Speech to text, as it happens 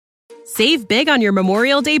Save big on your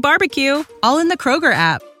Memorial Day barbecue, all in the Kroger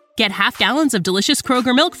app. Get half gallons of delicious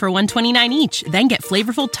Kroger milk for $1.29 each. Then get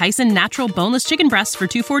flavorful Tyson natural boneless chicken breasts for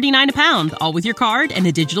 $2.49 a pound, all with your card and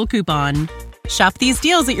a digital coupon. Shop these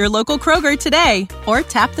deals at your local Kroger today, or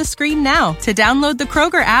tap the screen now to download the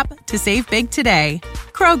Kroger app to save big today.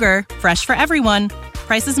 Kroger, fresh for everyone.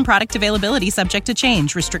 Prices and product availability subject to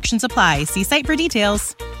change. Restrictions apply. See site for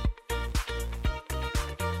details.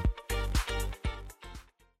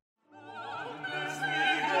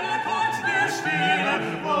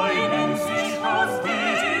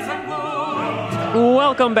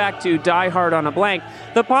 Welcome back to Die Hard on a Blank,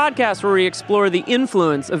 the podcast where we explore the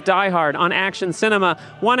influence of Die Hard on action cinema,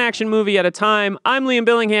 one action movie at a time. I'm Liam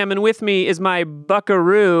Billingham, and with me is my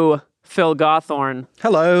buckaroo, Phil Gawthorne.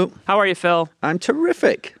 Hello. How are you, Phil? I'm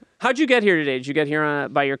terrific. How'd you get here today? Did you get here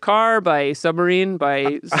by your car, by submarine,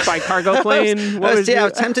 by cargo plane? I was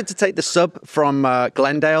tempted to take the sub from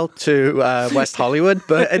Glendale to West Hollywood,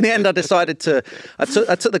 but in the end I decided to. I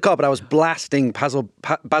took the car, but I was blasting Basil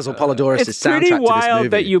Polidorus' soundtrack to this movie. It's pretty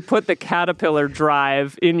wild that you put the Caterpillar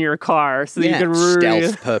drive in your car so that you could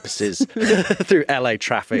stealth purposes through LA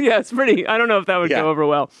traffic. Yeah, it's pretty. I don't know if that would go over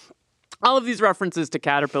well. All of these references to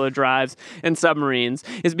Caterpillar drives and submarines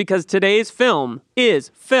is because today's film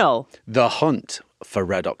is, Phil, The Hunt for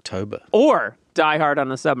Red October. Or Die Hard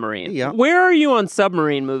on a Submarine. Yeah. Where are you on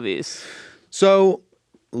submarine movies? So,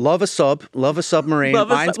 love a submarine.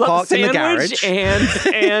 Mine's parked in the garage.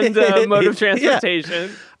 And mode of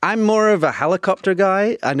transportation. Yeah. I'm more of a helicopter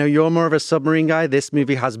guy. I know you're more of a submarine guy. This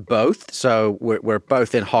movie has both, so we're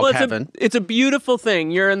both in hog heaven. It's a beautiful thing.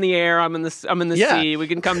 You're in the air. I'm in the sea. We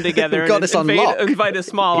can come together and invite a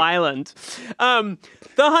small island. The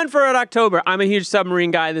Hunt for Red October. I'm a huge submarine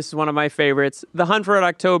guy. This is one of my favorites. The Hunt for Red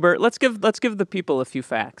October. Let's give the people a few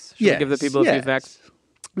facts. Should we give the people a few facts?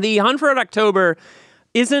 The Hunt for Red October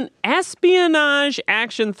is an espionage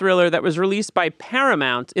action thriller that was released by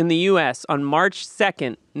Paramount in the U.S. on March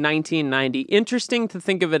 2nd, 1990. Interesting to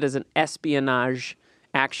think of it as an espionage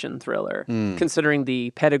action thriller, considering the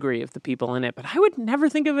pedigree of the people in it. But I would never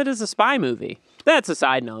think of it as a spy movie. That's a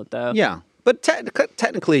side note, though. Yeah. But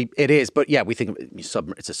technically it is. But yeah, we think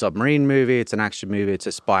it's a submarine movie, it's an action movie, it's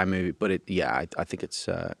a spy movie. But I think it's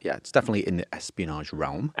definitely in the espionage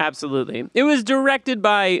realm. Absolutely. It was directed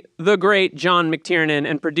by the great John McTiernan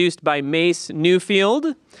and produced by Mace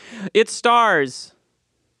Newfield. It stars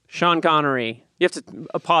Sean Connery. You have to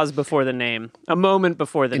pause before the name. A moment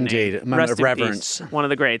before the name. Indeed. A moment of reverence. Peace. One of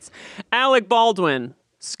the greats. Alec Baldwin,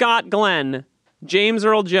 Scott Glenn, James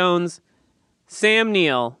Earl Jones, Sam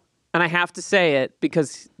Neill. And I have to say it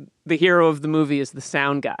because the hero of the movie is the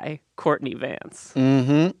sound guy, Courtney Vance.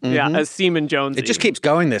 Yeah, as Seaman Jones. It just keeps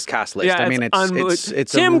going, this cast list. Yeah, I mean,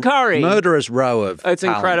 it's Tim Curry. Murderer's row of It's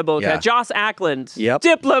talent. incredible. Yeah. Joss Ackland. Yep.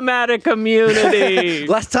 Diplomatic immunity.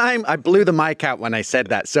 Last time I blew the mic out when I said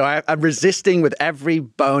that. So I'm resisting with every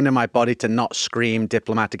bone in my body to not scream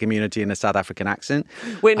diplomatic immunity in a South African accent.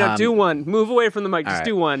 Wait, no, do one. Move away from the mic. Just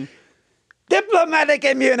do one. Diplomatic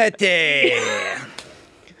immunity.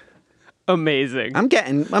 Amazing. I'm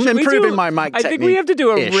improving my mic technique. I think we have to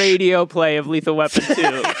do a radio play of Lethal Weapon 2.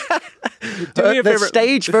 The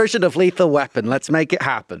stage version of Lethal Weapon. Let's make it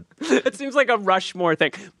happen. It seems like a Rushmore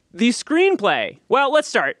thing. The screenplay. Well, let's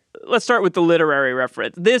start with the literary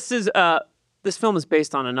reference. This film is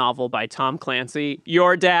based on a novel by Tom Clancy.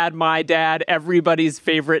 Your dad, my dad, everybody's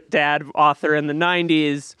favorite dad author in the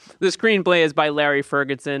 90s. The screenplay is by Larry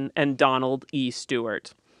Ferguson and Donald E.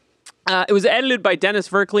 Stewart. It was edited by Dennis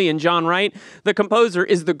Verkley and John Wright. The composer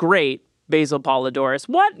is the great Basil Polidorus.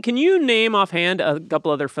 What? Can you name offhand a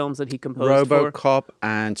couple other films that he composed for? RoboCop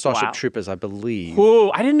and Starship Troopers, I believe.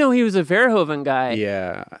 Whoa, I didn't know he was a Verhoeven guy.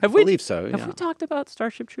 Yeah, I believe so. Have we talked about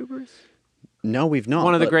Starship Troopers? No, we've not.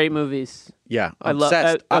 One of the great movies. Yeah,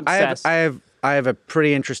 obsessed. I have a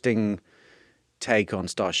pretty interesting take on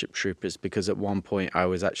Starship Troopers because at one point I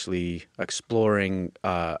was actually exploring.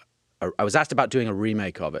 I was asked about doing a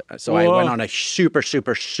remake of it. So I went on a super,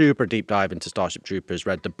 super, super deep dive into Starship Troopers,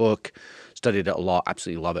 read the book, studied it a lot,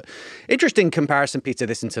 absolutely love it. Interesting comparison piece to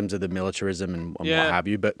this in terms of the militarism and what have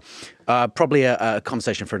you, but probably a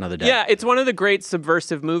conversation for another day. Yeah, it's one of the great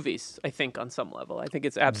subversive movies, I think, on some level. I think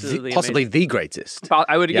it's absolutely possibly amazing. The greatest.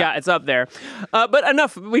 Yeah, it's up there. But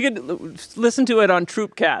enough. We could listen to it on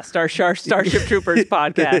Troopcast, our Starship Troopers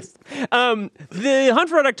podcast. The Hunt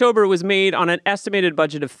for Red October was made on an estimated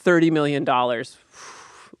budget of $30 million.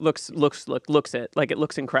 Looks it like it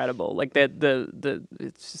looks incredible. Like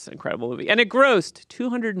it's just an incredible movie. And it grossed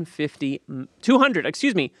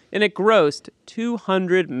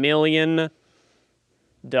 $200 million.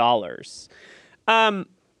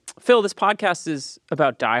 Phil, this podcast is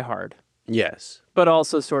about Die Hard. Yes. But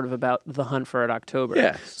also sort of about The Hunt for Red October.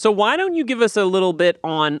 Yes. So why don't you give us a little bit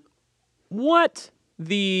on what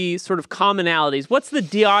the sort of commonalities, what's the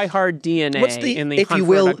Die Hard DNA in the if Hunt you for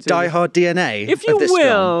will, Red October? Die Hard DNA If you of this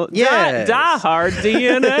will, film. Yes. Die Hard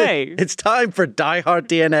DNA. It's time for Die Hard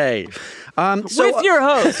DNA. With your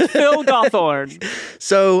host, Phil Gawthorne.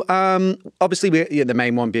 So, obviously, the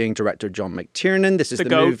main one being director John McTiernan. This is the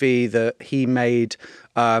movie that he made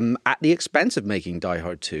at the expense of making Die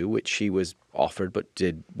Hard 2, which he was offered but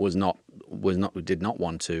did not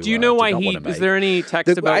want to. Do you know why he? Is there any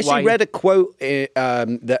text about why? I actually read a quote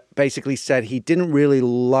that basically said he didn't really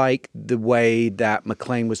like the way that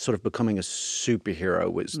McClane was sort of becoming a superhero.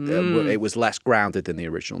 It was less grounded than the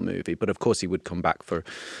original movie, but of course he would come back for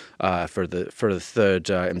the third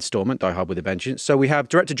installment, Die Hard with a Vengeance. So we have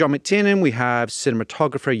director John McTiernan, we have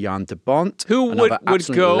cinematographer Jan de Bont, who would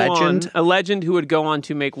go on, a legend who would go on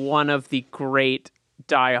to make one of the great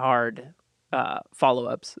Die Hard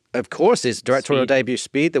follow-ups. Of course, his directorial debut,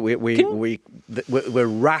 Speed, that we're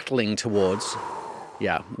rattling towards.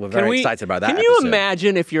 Yeah, we're very excited about that. Can you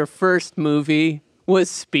imagine if your first movie was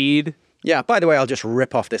Speed? Yeah, by the way, I'll just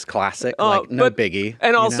rip off this classic, no biggie.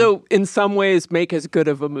 And also, in some ways, make as good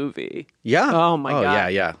of a movie. Yeah. Oh, my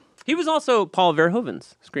God. Yeah. He was also Paul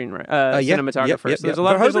Verhoeven's cinematographer. Yeah. So there's a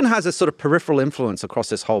lot Verhoeven has a sort of peripheral influence across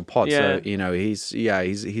this whole pod. Yeah. So,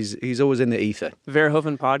 he's always in the ether.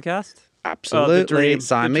 Verhoeven podcast? Absolutely. The dream.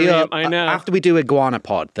 Sign me up. I know. After we do Iguana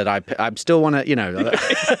Pod, that I still want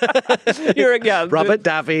to, Robert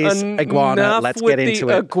Davies, Iguana, let's get into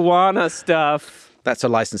it. Iguana stuff. That's a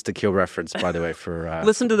License to Kill reference, by the way. For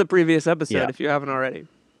listen to the previous episode if you haven't already.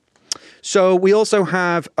 So we also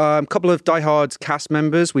have a couple of Die Hard's cast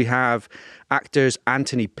members. We have actors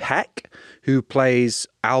Anthony Peck, who plays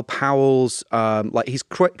Al Powell's, he's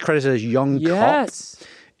credited as young cop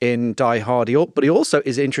in Die Hard. But he also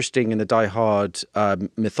is interesting in the Die Hard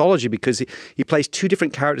mythology because he plays two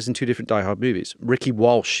different characters in two different Die Hard movies. Ricky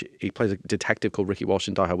Walsh, he plays a detective called Ricky Walsh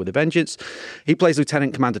in Die Hard with a Vengeance. He plays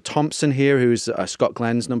Lieutenant Commander Thompson here, who's Scott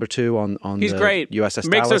Glenn's number 2 on He's the great. USS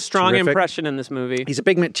Makes Dallas. a strong Terrific. impression in this movie. He's a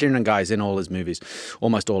big McTiernan guy in all his movies,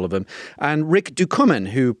 almost all of them. And Rick Ducommun,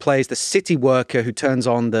 who plays the city worker who turns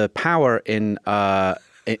on the power in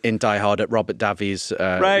Die Hard at Robert Davies'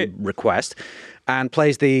 request. And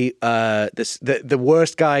plays the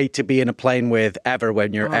worst guy to be in a plane with ever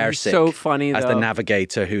when you're airsick. So funny, as the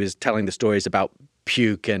navigator who is telling the stories about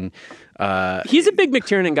puke and. He's a big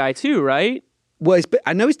McTiernan guy too, right? Well,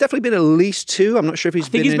 I know he's definitely been at least 2. I'm not sure if he's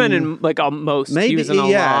been. I think he's been in like most. Maybe he was in a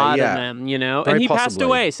lot of them, Very and he possibly. passed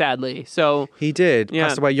away sadly. So he did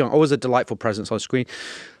passed away young. Always a delightful presence on screen.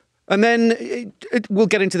 And then we'll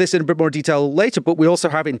get into this in a bit more detail later, but we also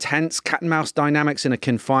have intense cat and mouse dynamics in a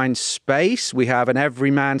confined space. We have an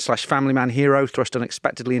everyman/family man hero thrust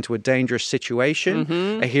unexpectedly into a dangerous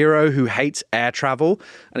situation, a hero who hates air travel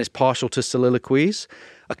and is partial to soliloquies,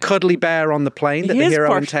 a cuddly bear on the plane that the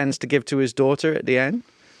hero intends to give to his daughter at the end,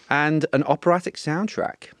 and an operatic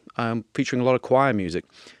soundtrack featuring a lot of choir music.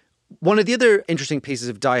 One of the other interesting pieces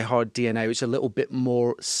of Die Hard DNA, which is a little bit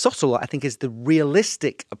more subtle, I think, is the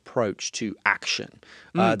realistic approach to action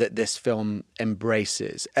that this film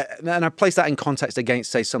embraces. And I place that in context against,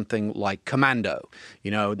 say, something like Commando,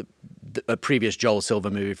 a previous Joel Silver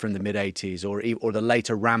movie from the mid-'80s, or the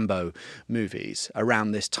later Rambo movies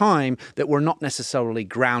around this time that were not necessarily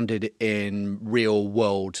grounded in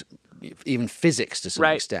real-world even physics to some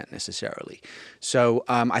extent necessarily. So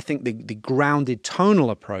I think the grounded tonal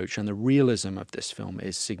approach and the realism of this film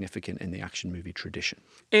is significant in the action movie tradition.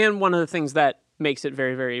 And one of the things that makes it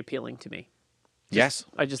very, very appealing to me.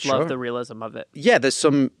 I just love the realism of it. Yeah, there's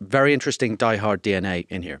some very interesting Die Hard DNA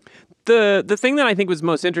in here. The thing that I think was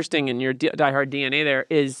most interesting in your Die Hard DNA there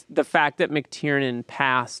is the fact that McTiernan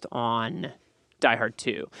passed on Die Hard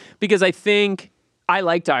 2. Because I think I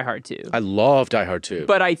like Die Hard 2. I love Die Hard 2.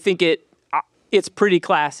 But I think it's pretty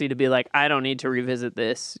classy to be like, I don't need to revisit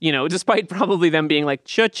this, despite probably them being like,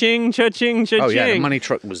 cha-ching, cha-ching, cha-ching. Oh, yeah, the money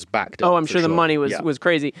truck was backed up. Oh, I'm sure the money was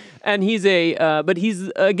crazy. And he's but he's,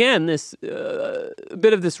 again, this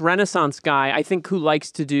bit of this Renaissance guy, I think, who likes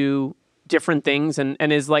to do different things and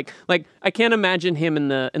is like I can't imagine him in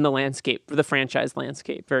the landscape, the franchise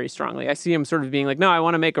landscape very strongly. I see him sort of being like, no, I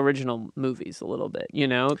want to make original movies a little bit,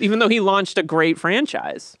 even though he launched a great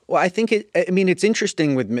franchise. Well, I think it's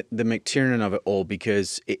interesting with the McTiernan of it all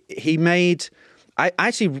because he made. I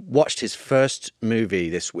actually watched his first movie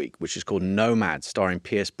this week, which is called Nomad, starring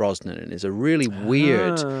Pierce Brosnan, and is a really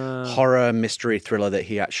weird horror mystery thriller that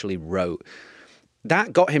he actually wrote.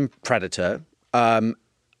 That got him Predator.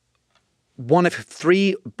 one of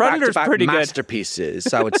three Predator's back-to-back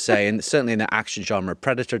masterpieces, I would say, and certainly in the action genre.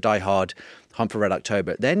 Predator, Die Hard, Hunt for Red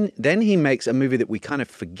October. Then he makes a movie that we kind of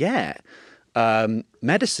forget,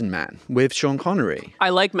 Medicine Man with Sean Connery. I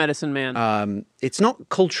like Medicine Man. It's not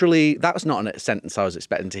culturally... That was not a sentence I was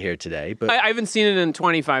expecting to hear today. But I haven't seen it in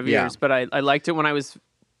 25 years, but I liked it when I was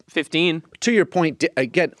 15. To your point,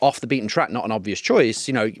 again, off the beaten track, not an obvious choice.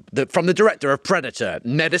 You know, from the director of Predator,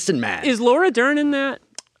 Medicine Man. Is Laura Dern in that?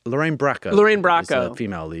 Lorraine Bracco. Is the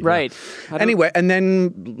female lead. Right. Yeah. Anyway, and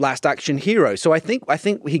then Last Action Hero. So I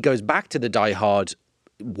think he goes back to the Die Hard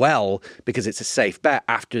because it's a safe bet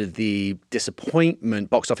after the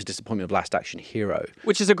box office disappointment of Last Action Hero.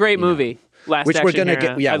 Which is a great movie. Which we're going to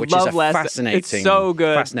get, which is a fascinating, it's so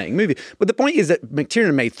good. Fascinating movie. But the point is that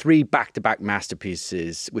McTiernan made three back-to-back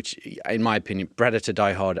masterpieces, which, in my opinion, Predator,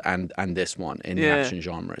 Die Hard, and this one in the action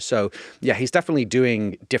genre. So, yeah, he's definitely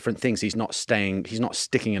doing different things. He's not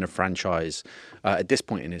sticking in a franchise at this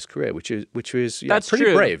point in his career, which is That's pretty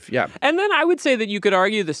true. brave. Yeah. And then I would say that you could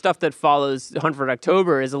argue the stuff that follows Hunt for Red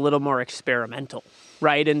October is a little more experimental.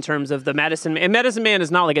 Right, in terms of the Medicine Man. And Medicine Man is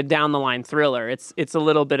not like a down-the-line thriller. It has a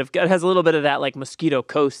little bit of that like Mosquito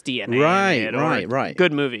Coast DNA. Right.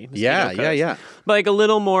 Good movie. Yeah. But like a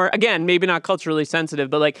little more, again, maybe not culturally sensitive,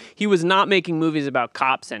 but like he was not making movies about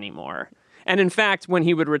cops anymore. And in fact, when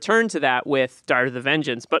he would return to that with Die with a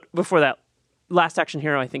Vengeance, but before that, Last Action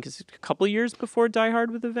Hero, I think, is a couple years before Die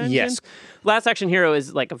Hard with a Vengeance. Yes. Last Action Hero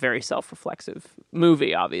is like a very self-reflexive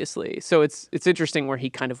movie, obviously. So it's interesting where he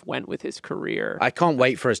kind of went with his career. I can't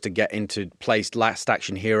wait for us to get into place Last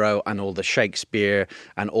Action Hero and all the Shakespeare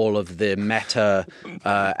and all of the meta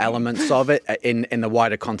elements of it in the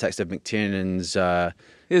wider context of McTiernan's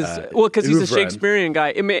because he's a Shakespearean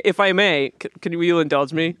guy. If I may, can you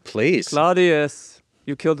indulge me? Please. Claudius,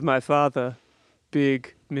 you killed my father.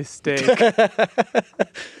 Big mistake.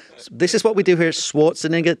 This is what we do here.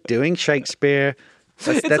 Schwarzenegger doing Shakespeare.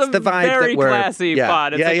 That's the vibe very that we're... classy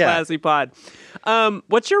pod. It's a classy pod.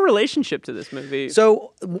 What's your relationship to this movie?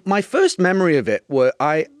 So my first memory of it were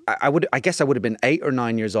I guess I would have been 8 or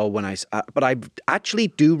 9 years old when but I actually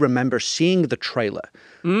do remember seeing the trailer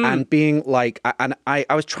and being like, and I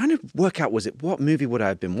was trying to work out, what movie would I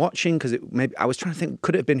have been watching? Because I was trying to think,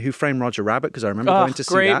 could it have been Who Framed Roger Rabbit? Because I remember going to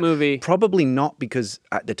see that. Great movie. Probably not, because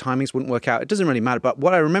the timings wouldn't work out. It doesn't really matter. But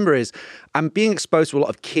what I remember is I'm being exposed to a lot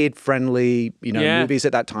of kid-friendly, movies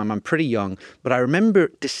at that time. I'm pretty young, but I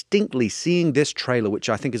remember distinctly seeing this trailer, which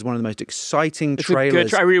I think is one of the most exciting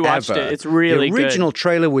trailers I rewatched ever. it. It's really good. The original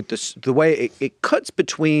trailer with the way it cuts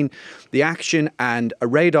between the action and a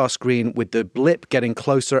radar screen with the blip getting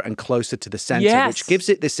closer and closer to the center, which gives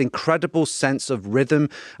it this incredible sense of rhythm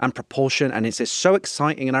and proportion, and it's just so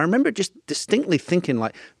exciting. And I remember just distinctly thinking,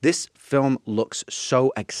 like, this film looks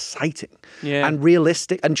so exciting and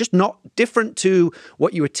realistic and just not different to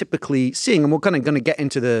what you were typically seeing. And we're kind of going to get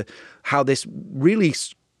into how this really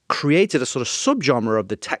created a sort of subgenre of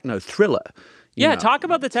the techno thriller. Talk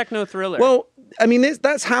about the techno thriller. Well, I mean,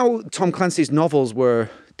 that's how Tom Clancy's novels were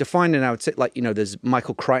defined, and I would say, like, there's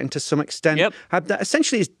Michael Crichton to some extent. Have that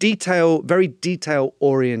essentially is very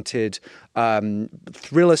detail-oriented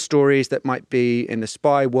thriller stories that might be in the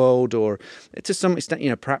spy world or to some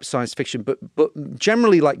extent, perhaps science fiction, but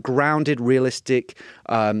generally like grounded, realistic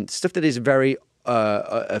stuff that is very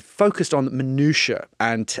focused on minutiae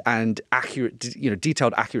and accurate,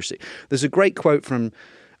 detailed accuracy. There's a great quote from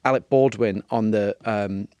Alec Baldwin on the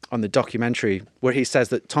documentary where he says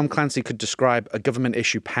that Tom Clancy could describe a government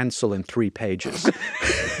issue pencil in 3 pages.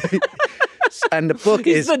 And the book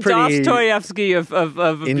is the pretty... Dostoevsky of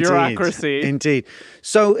bureaucracy. Indeed.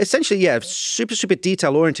 So essentially, super, super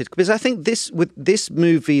detail-oriented. Because I think this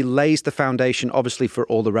movie lays the foundation, obviously, for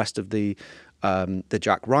all the rest of the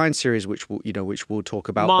Jack Ryan series, which we'll talk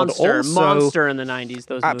about. Monster in the 90s.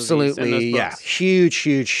 Those absolutely, movies and those books.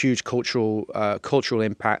 huge cultural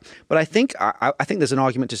impact. But I think there's an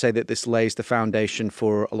argument to say that this lays the foundation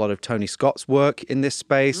for a lot of Tony Scott's work in this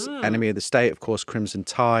space. Enemy of the State, of course, Crimson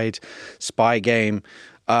Tide, Spy Game,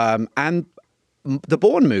 and the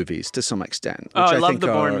Bourne movies to some extent, which I think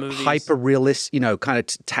are hyper realist, kind of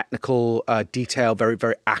technical detail, very,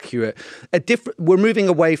 very accurate. We're moving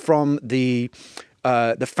away from the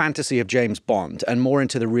fantasy of James Bond and more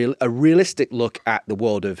into a realistic look at the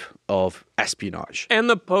world of espionage and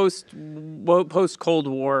the post Cold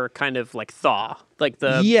War kind of like thaw, like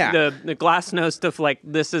the glasnost of like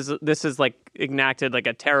this is like enacted like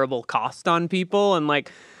a terrible cost on people, and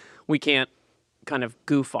like we can't kind of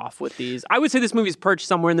goof off with these. I would say this movie's perched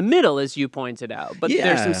somewhere in the middle, as you pointed out, but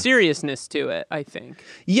there's some seriousness to it, I think.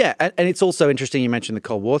 Yeah, and it's also interesting you mentioned the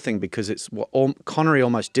Cold War thing, because it's what Connery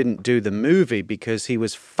almost didn't do the movie because he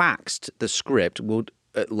was faxed the script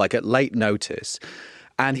like at late notice,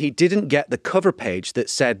 and he didn't get the cover page that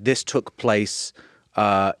said this took place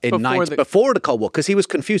before the Cold War, because he was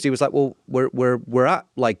confused. He was like, well, we're at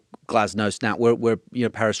like Glasnost now. We're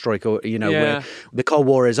perestroika. The Cold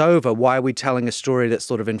War is over. Why are we telling a story that's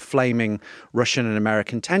sort of inflaming Russian and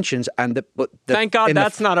American tensions? And thank God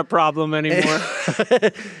that's not a problem anymore.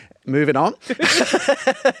 Moving on.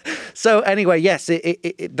 So anyway, yes,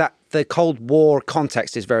 that the Cold War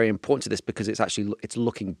context is very important to this, because it's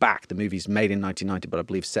looking back. The movie's made in 1990, but I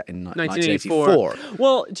believe set in 1984.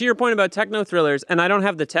 Well, to your point about techno thrillers, and I don't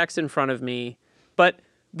have the text in front of me, but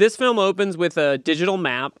this film opens with a digital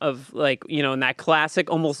map of, like, in that classic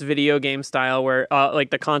almost video game style where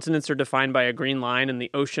like the continents are defined by a green line and the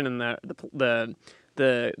ocean and the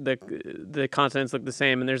continents look the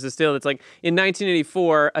same. And there's this deal that's like, in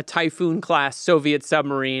 1984, a Typhoon-class Soviet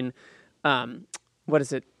submarine, what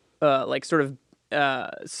is it? Like sort of,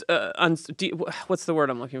 what's the word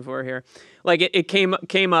I'm looking for here? Like it came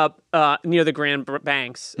up near the Grand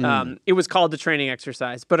Banks. It was called the training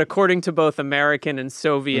exercise, but according to both American and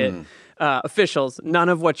Soviet officials, none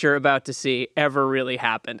of what you're about to see ever really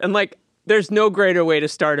happened. And like, there's no greater way to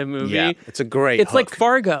start a movie. Yeah, it's a great It's hook. like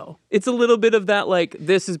Fargo. It's a little bit of that, like,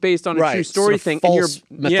 this is based on a true story thing. False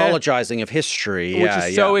mythologizing of history. Which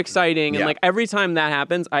is so exciting. And like, every time that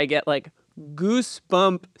happens, I get like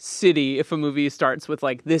goosebump city if a movie starts with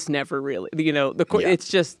like, this never really,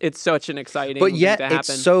 it's such an exciting thing to happen. But yet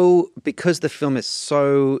it's so, because the film is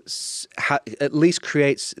so, at least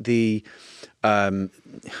creates the,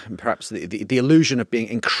 perhaps the illusion of being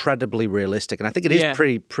incredibly realistic, and I think it is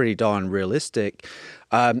pretty darn realistic.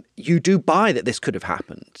 You do buy that this could have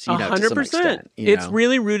happened. 100%. It's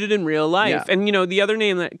really rooted in real life. Yeah. And the other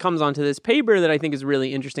name that comes onto this paper that I think is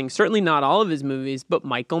really interesting, certainly not all of his movies, but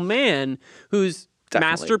Michael Mann, whose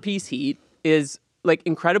masterpiece Heat is like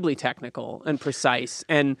incredibly technical and precise,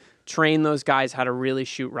 and train those guys how to really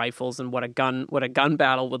shoot rifles and what a gun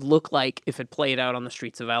battle would look like if it played out on the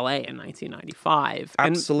streets of LA in 1995.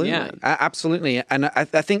 Absolutely. Absolutely. And I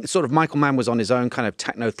think sort of Michael Mann was on his own kind of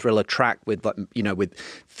techno thriller track with with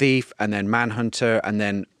Thief and then Manhunter,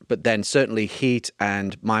 but then certainly Heat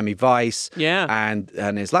and Miami Vice. Yeah.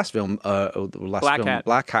 And his last film, Black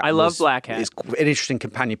Hat. I love Black Hat. It's an interesting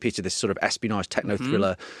companion piece to this sort of espionage techno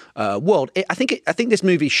thriller world. I think this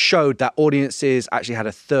movie showed that audiences actually had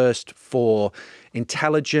a thirst for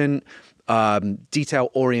intelligent,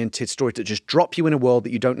 detail-oriented stories that just drop you in a world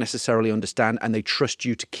that you don't necessarily understand, and they trust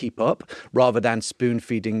you to keep up, rather than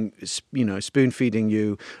spoon-feeding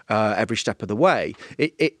you every step of the way.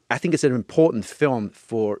 I think it's an important film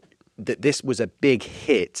that this was a big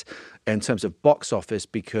hit in terms of box office,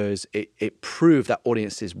 because it proved that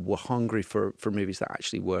audiences were hungry for movies that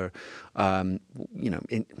actually were,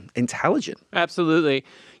 intelligent. Absolutely.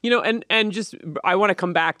 And just, I want to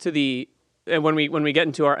come back to the, when we get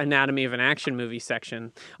into our anatomy of an action movie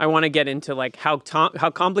section, I want to get into like how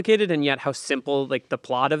complicated and yet how simple like the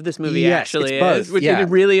plot of this movie actually is, which it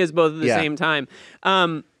really is both at the same time.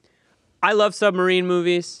 I love submarine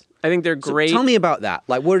movies. I think they're great. So tell me about that.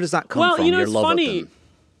 Like, where does that come from? It's funny.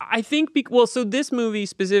 I think, so this movie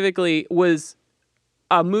specifically was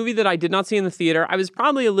a movie that I did not see in the theater. I was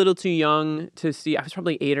probably a little too young to see. I was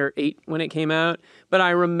probably 8 when it came out. But I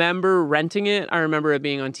remember renting it. I remember it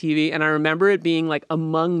being on TV. And I remember it being like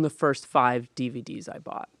among the first 5 DVDs I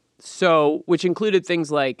bought. So, which included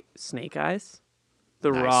things like Snake Eyes,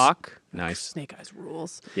 The Rock. Nice. Snake Eyes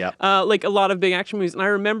rules. Yeah. Like a lot of big action movies. And I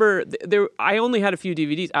remember I only had a few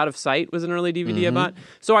DVDs. Out of Sight was an early DVD I bought.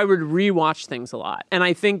 So I would rewatch things a lot. And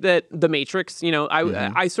I think that The Matrix,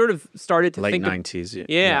 I sort of started to think... Late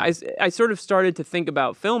 90s. I sort of started to think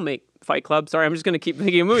about Fight Club. Sorry, I'm just going to to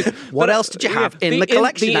think of movies. What else did you have in the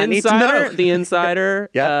collection? I need to know. The Insider.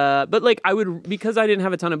 But like because I didn't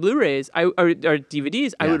have a ton of Blu-rays or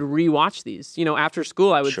DVDs, I would rewatch these. After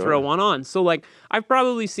school, I would throw one on. So like I've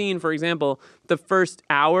probably seen, for example, the first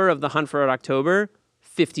hour of The Hunt for Red October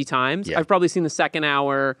 50 times. Yeah. I've probably seen the second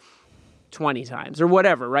hour 20 times or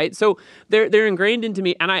whatever, right? So they're ingrained into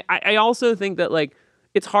me. And I also think that like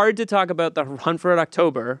it's hard to talk about The Hunt for Red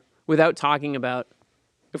October without talking about,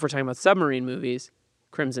 if we're talking about submarine movies,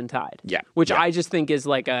 Crimson Tide. Yeah. Which I just think is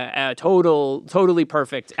like a totally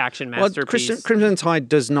perfect action masterpiece. Crimson Tide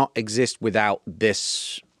does not exist without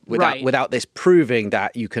this without this proving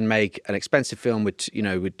that you can make an expensive film with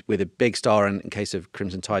a big star, and in case of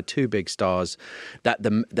Crimson Tide, 2 big stars, that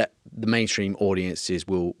the mainstream audiences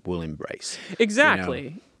will embrace.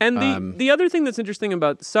 Exactly. And the other thing that's interesting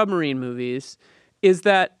about submarine movies is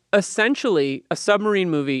that essentially a submarine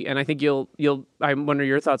movie, and I think I wonder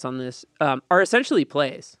your thoughts on this, are essentially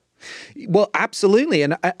plays. Well, absolutely,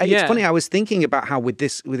 and it's funny. I was thinking about how with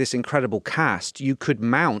this incredible cast, you could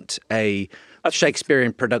mount a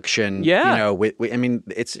Shakespearean production. Yeah, I mean,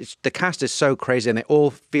 it's the cast is so crazy, and they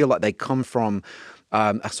all feel like they come from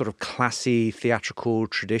a sort of classy theatrical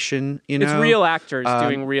tradition. It's real actors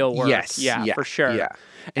doing real work. Yes, yeah, for sure. Yeah,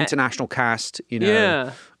 international cast.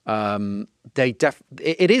 Yeah.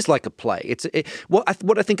 It is like a play.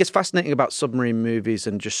 What I think is fascinating about submarine movies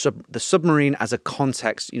and just the submarine as a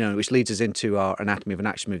context, which leads us into our Anatomy of an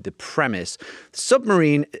Action movie. The premise: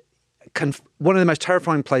 submarine, one of the most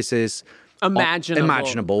terrifying places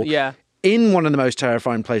imaginable. Yeah. In one of the most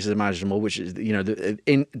terrifying places imaginable, which is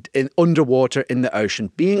in underwater in the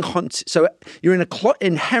ocean, being hunted. So you're in a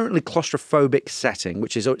inherently claustrophobic setting,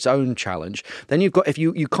 which is its own challenge. Then you've got if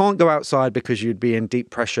you can't go outside because you'd be in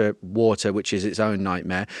deep pressure water, which is its own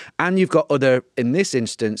nightmare. And you've got in this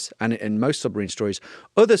instance, and in most submarine stories,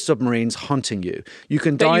 other submarines hunting you. You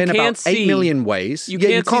can die in about 8 million ways. You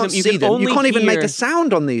can't see them. You can't even make a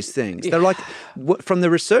sound on these things. They're like from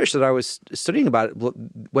the research that I was studying about it,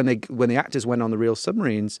 when the actors went on the real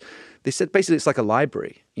submarines, they said basically it's like a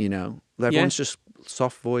library, Everyone's just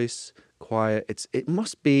soft voice, quiet. It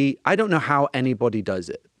must be, I don't know how anybody does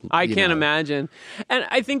it. I can't imagine. And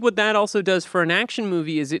I think what that also does for an action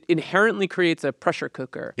movie is it inherently creates a pressure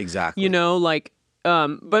cooker. Exactly.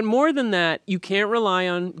 But more than that, you can't rely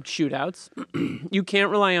on shootouts. You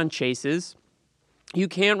can't rely on chases. You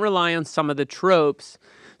can't rely on some of the tropes.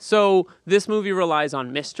 So this movie relies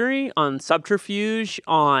on mystery, on subterfuge,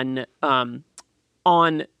 on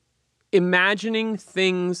imagining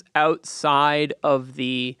things outside of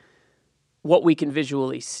what we can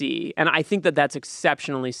visually see. And I think that that's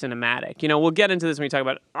exceptionally cinematic. We'll get into this when we talk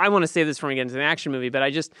about I want to save this for when we get into an action movie, but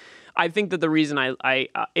I think that the reason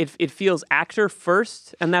it feels actor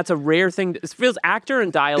first, and that's a rare thing. It feels actor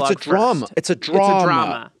and dialogue first. It's a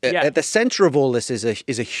drama. Yeah. At the center of all this is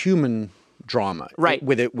a human drama, right?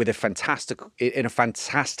 With a fantastical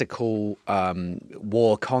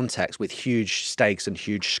war context with huge stakes and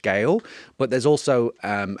huge scale, but there's also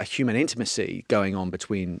a human intimacy going on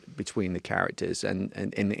between the characters and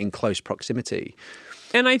in close proximity.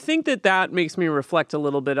 And I think that makes me reflect a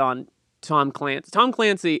little bit on Tom Clancy. Tom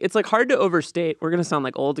Clancy, it's like hard to overstate. We're gonna sound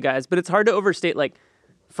like old guys, but it's hard to overstate. Like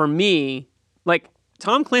for me, like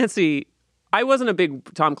Tom Clancy, I wasn't a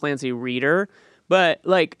big Tom Clancy reader, but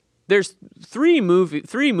like. There's three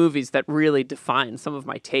movies that really define some of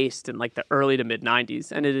my taste in like the early to mid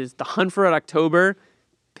 90s, and it is The Hunt for Red October,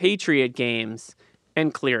 Patriot Games,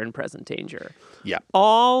 and Clear and Present Danger. Yeah.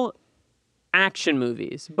 All action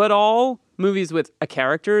movies, but all movies with a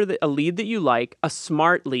character, a lead that you like, a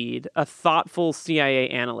smart lead, a thoughtful CIA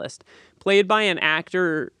analyst, played by an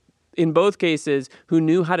actor in both cases who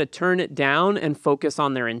knew how to turn it down and focus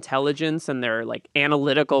on their intelligence and their like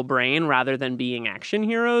analytical brain rather than being action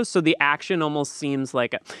heroes. So the action almost seems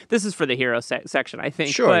like this is for the hero section, I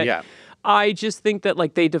think. Sure, but yeah. I just think that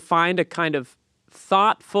like they defined a kind of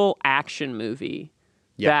thoughtful action movie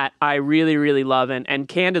that I really, really love and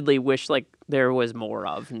candidly wish like there was more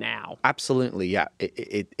of now. Absolutely, yeah.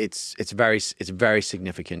 It's very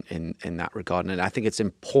significant in that regard, and I think it's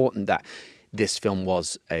important that this film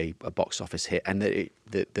was a box office hit, and that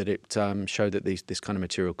it showed that this kind of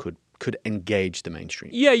material could engage the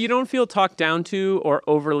mainstream. Yeah, you don't feel talked down to or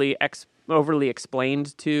overly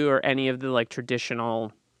explained to, or any of the like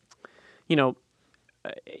traditional.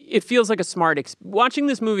 It feels like a smart. Watching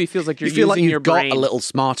this movie feels like you're you feel using like your you've got brain a little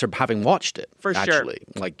smarter having watched it. For actually.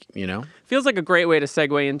 Sure, like feels like a great way to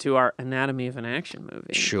segue into our Anatomy of an Action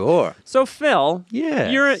movie. Sure. So Phil,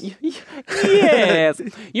 yes,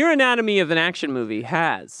 your Anatomy of an Action movie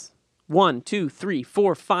has 1, 2, 3,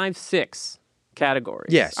 4, 5, 6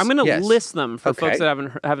 categories. Yes, I'm going to list them for Okay. folks that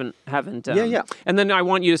haven't. Yeah. And then I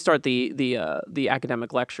want you to start the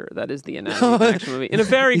academic lecture that is the Anatomy of an Action movie in a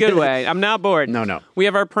very good way. I'm not bored. No. We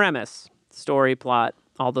have our premise, story, plot,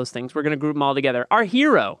 all those things. We're going to group them all together. Our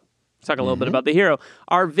hero. Let's talk a little bit about the hero.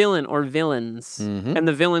 Our villain or villains. And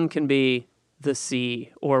the villain can be the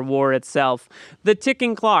sea or war itself. The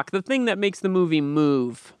ticking clock, the thing that makes the movie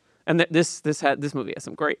move. And this movie has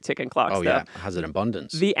some great ticking clocks. Oh, yeah. It has an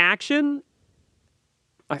abundance. The action,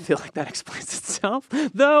 I feel like that explains itself.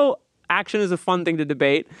 Though, action is a fun thing to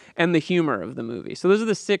debate, and the humor of the movie. So those are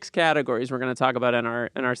the 6 categories we're going to talk about in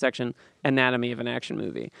our section, Anatomy of an Action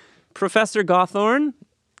Movie. Professor Gawthorne,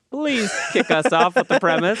 please kick us off with the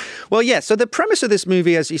premise. Well, yeah. So the premise of this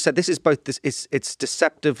movie, as you said, this is both it's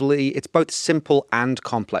deceptively, it's both simple and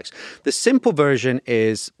complex. The simple version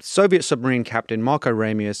is Soviet submarine captain Marco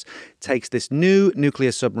Ramius takes this new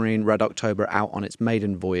nuclear submarine, Red October, out on its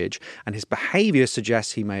maiden voyage, and his behavior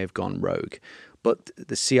suggests he may have gone rogue. But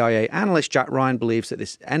the CIA analyst Jack Ryan believes that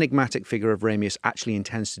this enigmatic figure of Ramius actually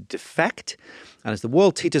intends to defect. And as the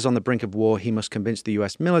world teeters on the brink of war, he must convince the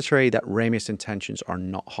US military that Ramius' intentions are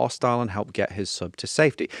not hostile and help get his sub to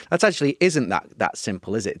safety. That actually isn't that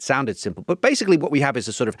simple, is it? It sounded simple. But basically what we have is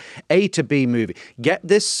a sort of A to B movie. Get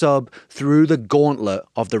this sub through the gauntlet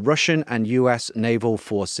of the Russian and US naval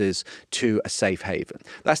forces to a safe haven.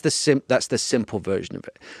 That's the simple version of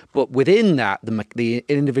it. But within that, the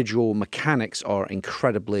individual mechanics are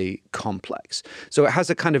incredibly complex. So it has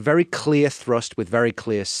a kind of very clear thrust with very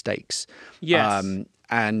clear stakes. Yes.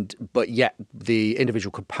 But yet the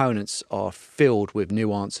individual components are filled with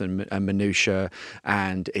nuance and minutia,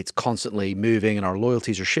 and it's constantly moving, and our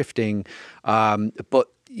loyalties are shifting. But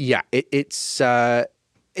yeah, it's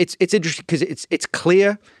interesting because it's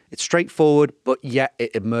clear, it's straightforward, but yet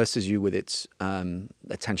it immerses you with its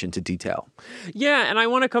attention to detail. Yeah, and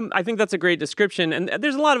I think that's a great description. And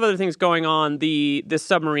there's a lot of other things going on. This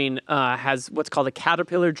submarine has what's called a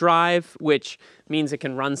caterpillar drive, which means it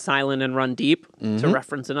can run silent and run deep, to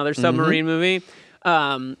reference another submarine movie.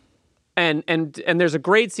 And there's a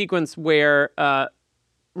great sequence where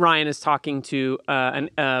Ryan is talking to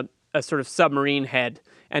a sort of submarine head,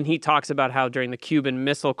 and he talks about how during the Cuban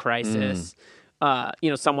Missile Crisis,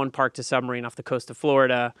 someone parked a submarine off the coast of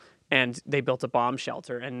Florida, and they built a bomb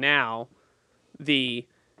shelter. And now,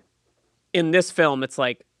 in this film, it's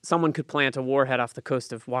like someone could plant a warhead off the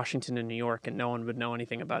coast of Washington and New York, and no one would know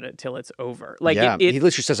anything about it till it's over. Like, yeah, he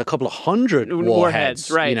literally says a couple of hundred warheads,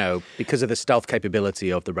 right? Because of the stealth capability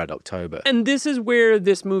of the Red October. And this is where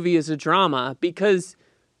this movie is a drama, because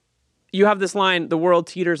you have this line, the world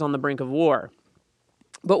teeters on the brink of war.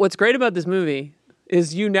 But what's great about this movie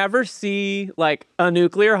is you never see like a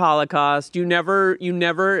nuclear holocaust. You never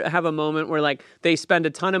have a moment where like they spend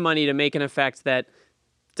a ton of money to make an effect that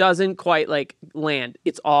doesn't quite like land.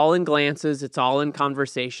 It's all in glances. It's all in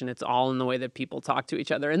conversation. It's all in the way that people talk to each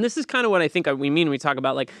other. And this is kind of what I think we mean when we talk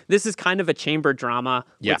about like, this is kind of a chamber drama.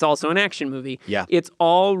 Yeah. It's also an action movie. Yeah. It's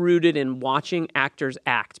all rooted in watching actors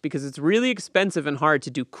act, because it's really expensive and hard to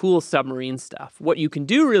do cool submarine stuff. What you can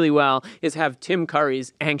do really well is have Tim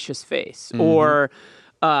Curry's anxious face, or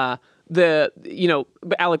Alec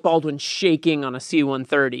Baldwin shaking on a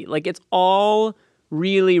C-130. Like, it's all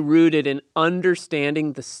really rooted in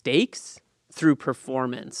understanding the stakes through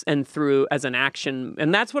performance and through as an action.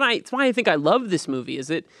 And that's why I think I love this movie, is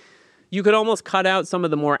that you could almost cut out some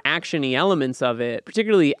of the more action-y elements of it,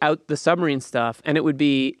 particularly out the submarine stuff, and it would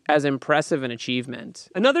be as impressive an achievement.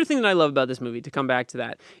 Another thing that I love about this movie, to come back to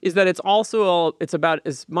that, is that it's about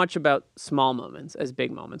as much about small moments as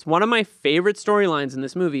big moments. One of my favorite storylines in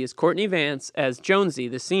this movie is Courtney Vance as Jonesy,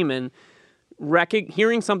 the seaman,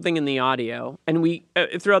 hearing something in the audio, and we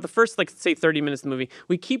throughout the first, like, say 30 minutes of the movie,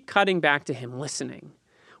 we keep cutting back to him listening.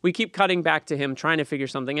 We keep cutting back to him trying to figure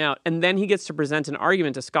something out, and then he gets to present an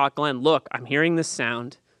argument to Scott Glenn. Look, I'm hearing this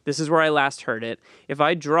sound. This is where I last heard it. If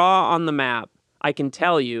I draw on the map, I can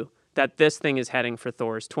tell you that this thing is heading for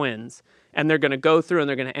Thor's twins, and they're going to go through, and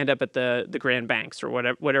they're going to end up at the Grand Banks or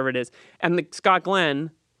whatever it is. And Scott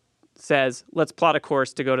Glenn says, let's plot a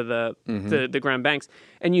course to go to the Grand Banks.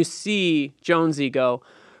 And you see Jonesy go,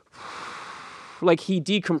 like, he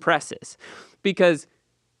decompresses, because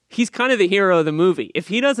he's kind of the hero of the movie. If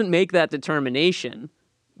he doesn't make that determination,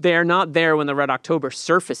 they're not there when the Red October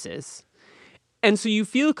surfaces. And so you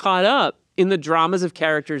feel caught up in the dramas of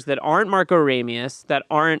characters that aren't Marco Ramius, that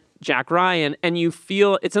aren't Jack Ryan, and you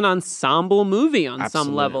feel it's an ensemble movie on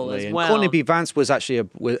some level as well. Courtney B. Vance was actually,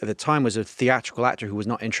 at the time, was a theatrical actor who was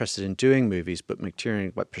not interested in doing movies, but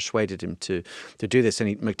McTiernan persuaded him to do this,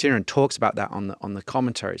 and McTiernan talks about that on the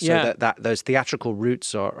commentary. So that those theatrical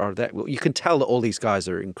roots are there. Well, you can tell that all these guys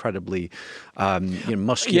are incredibly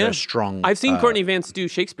muscular, strong. I've seen Courtney Vance do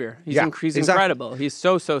Shakespeare. He's incredible. He's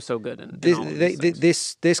so good in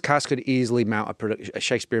this cast could easily mount a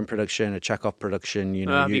Shakespearean production, a Chekhov production.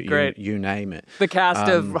 Great. You name it. The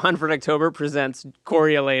cast of Hunt for October presents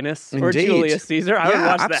Coriolanus or Julius Caesar. I would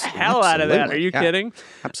watch the hell out of that. Are you kidding?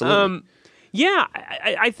 Absolutely.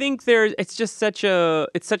 I think it's just such an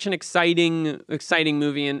exciting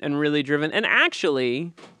movie and really driven. And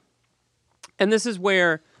actually, and this is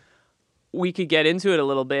where we could get into it a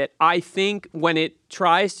little bit. I think when it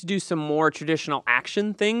tries to do some more traditional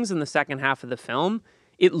action things in the second half of the film,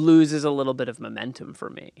 it loses a little bit of momentum for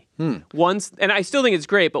me. Once, and I still think it's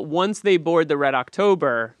great, but once they board the Red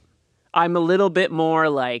October, I'm a little bit more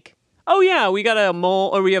like, oh yeah, we got a mole,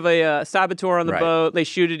 or we have a saboteur on the boat. They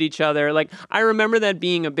shoot at each other. Like, I remember that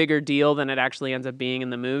being a bigger deal than it actually ends up being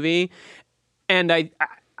in the movie. And I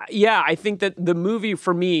think that the movie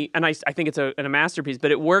for me, and I think it's a masterpiece,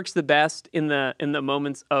 but it works the best in the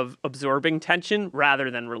moments of absorbing tension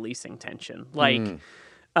rather than releasing tension. Like, and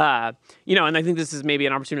I think this is maybe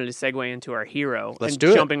an opportunity to segue into our hero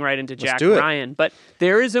jumping right into Jack Ryan. But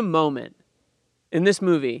there is a moment in this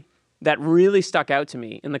movie that really stuck out to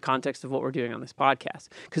me in the context of what we're doing on this podcast,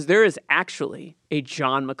 because there is actually a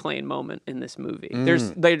John McClane moment in this movie.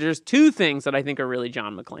 There's two things that I think are really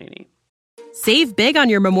John McClane-y. Save big on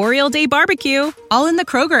your Memorial Day barbecue, all in the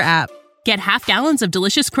Kroger app. Get half gallons of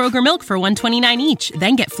delicious Kroger milk for $1.29 each.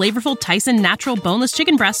 Then get flavorful Tyson natural boneless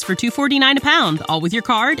chicken breasts for $2.49 a pound, all with your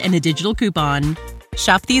card and a digital coupon.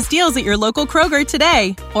 Shop these deals at your local Kroger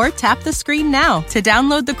today, or tap the screen now to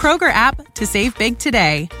download the Kroger app to save big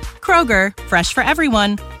today. Kroger, fresh for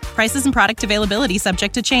everyone. Prices and product availability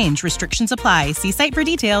subject to change. Restrictions apply. See site for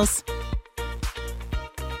details.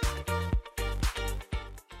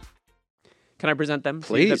 Can I present them?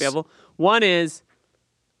 Please. One is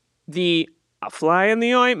a fly in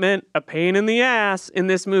the ointment, a pain in the ass in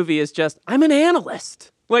this movie is just, I'm an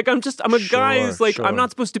analyst. Like, I'm a guy who's like, I'm not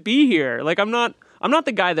supposed to be here. Like, I'm not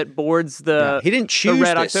the guy that boards the he didn't choose the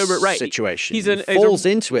Red this October situation. He falls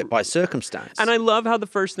into it by circumstance. And I love how the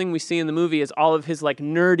first thing we see in the movie is all of his like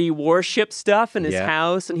nerdy warship stuff in his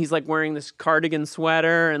house, and he's like wearing this cardigan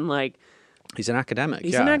sweater and like. He's an academic.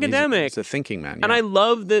 He's an academic. He's a thinking man. Yeah. And I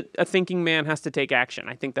love that a thinking man has to take action.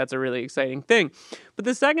 I think that's a really exciting thing. But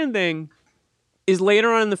the second thing is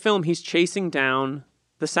later on in the film, he's chasing down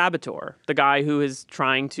the saboteur, the guy who is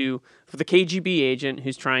trying to, for the KGB agent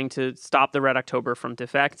who's trying to stop the Red October from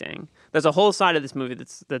defecting. There's a whole side of this movie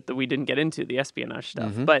that we didn't get into, the espionage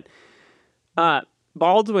stuff. But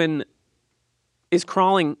Baldwin is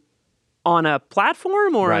crawling on a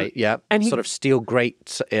platform and sort of steel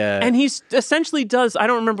grate. And he essentially does, I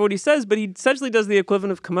don't remember what he says, but he essentially does the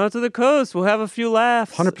equivalent of come out to the coast, we'll have a few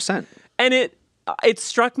laughs. 100%. And it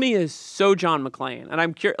struck me as so John McClane. And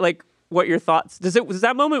I'm curious, like, what your thoughts, does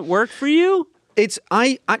that moment work for you?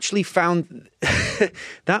 I actually found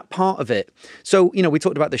that part of it. So, we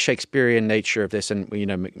talked about the Shakespearean nature of this and,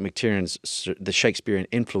 McTiernan's, the Shakespearean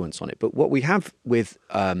influence on it. But what we have with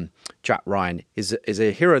Jack Ryan is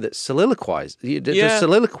a hero that soliloquies, does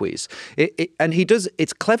soliloquies. And he does,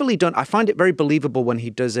 it's cleverly done. I find it very believable when he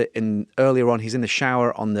does it earlier on. He's in the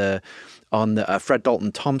shower on the Fred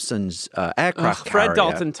Dalton Thompson's aircraft carrier. Fred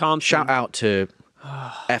Dalton Thompson. Shout out to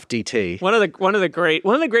FDT. One of the great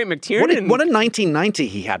McTiernan. What a 1990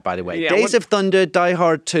 he had, by the way. Days of Thunder, Die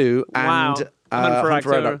Hard 2, and Hunt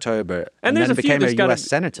for Red October. And then became a U.S.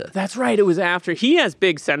 senator. That's right. It was after. He has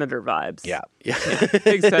big senator vibes. Yeah.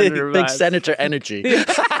 Big senator vibes. Big senator energy.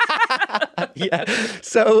 Yeah.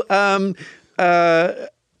 So,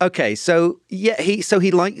 okay, so I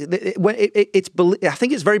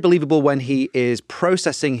think it's very believable when he is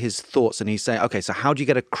processing his thoughts and he's saying, okay, so how do you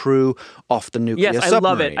get a crew off the nuclear submarine? Yes, I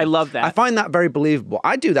love it. I love that. I find that very believable.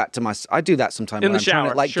 I do that sometimes in the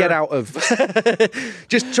shower, trying to get out of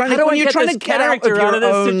just trying to when you're trying to get out of your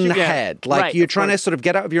own head. Like you're trying to sort of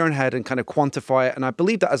get out of your own head and kind of quantify it. And I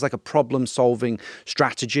believe that as like a problem-solving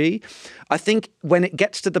strategy. I think when it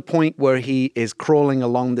gets to the point where he is crawling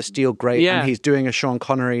along the steel grate and he's doing a Sean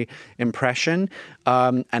Connery impression,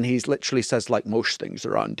 and he's literally says like most things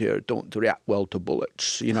around here don't react well to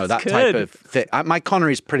bullets. That type of thing. My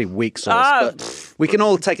Connery's pretty weak sauce, but we can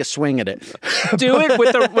all take a swing at it. Do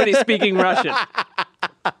it when he's speaking Russian.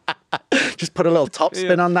 Just put a little top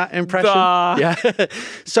spin on that impression. Yeah.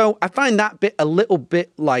 So I find that bit a little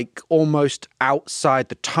bit like almost outside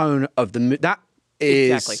the tone of the that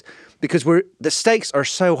is exactly. Because the stakes are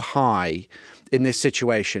so high in this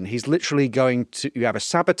situation. He's literally you have a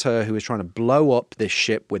saboteur who is trying to blow up this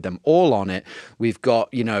ship with them all on it. We've got,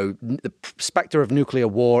 the specter of nuclear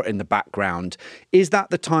war in the background. Is that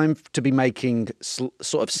the time to be making sort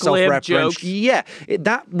of self-referential? Yeah.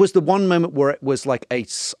 That was the one moment where it was like I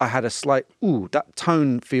had a slight, that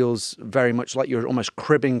tone feels very much like you're almost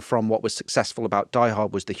cribbing from what was successful about Die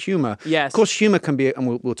Hard was the humor. Yes. Of course, humor can be, and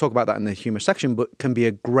we'll talk about that in the humor section, but can be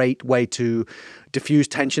a great way to diffuse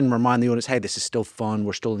tension, remind the audience, hey, this is still fun.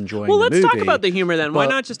 We're still enjoying the movie. Well, let's talk about the humor then. Why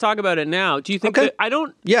not just talk about it now? Do you think that I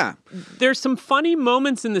don't... Yeah. There's some funny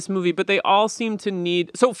moments in this movie, but they all seem to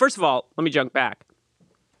need... So first of all, let me jump back.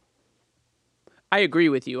 I agree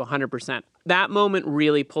with you 100%. That moment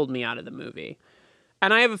really pulled me out of the movie.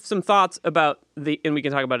 And I have some thoughts about and we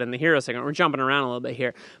can talk about it in the hero segment. We're jumping around a little bit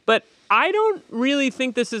here. But I don't really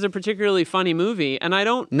think this is a particularly funny movie, and I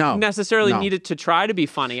don't necessarily need it to try to be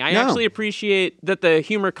funny. I actually appreciate that the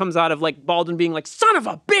humor comes out of like Baldwin being like, son of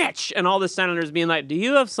a bitch, and all the senators being like, do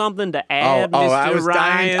you have something to add, Mr.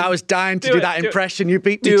 Ryan? I was dying to do that impression. You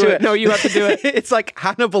beat me to it. No, you have to do it. It's like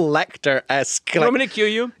Hannibal Lecter-esque. Want me to cue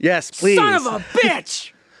you? Yes, please. Son of a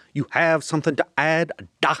bitch! You have something to add,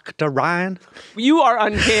 Dr. Ryan? You are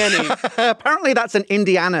uncanny. Apparently that's an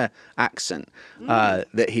Indiana accent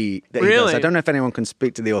that he does. I don't know if anyone can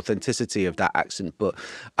speak to the authenticity of that accent, but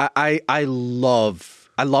I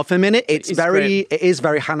love him in it. It is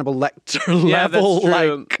very Hannibal Lecter level,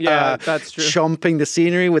 that's true. Chomping the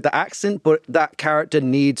scenery with the accent, but that character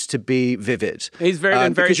needs to be vivid. He's very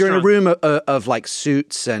because you're in a room of like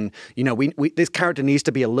suits, and you know, this character needs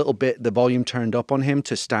to be a little bit the volume turned up on him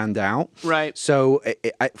to stand out. Right. So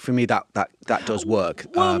for me, that does work.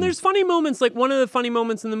 Well, there's funny moments. Like one of the funny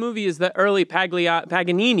moments in the movie is the early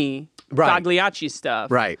Paganini, Pagliacci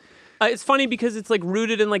stuff. Right. It's funny because it's like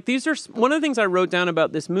rooted in like these are one of the things I wrote down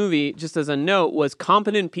about this movie just as a note was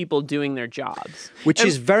competent people doing their jobs, which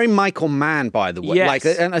is very Michael Mann, by the way. Yes. Like,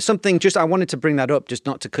 and something just I wanted to bring that up, just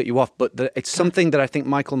not to cut you off, but it's something that I think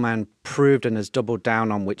Michael Mann proved and has doubled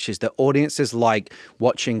down on, which is that audiences like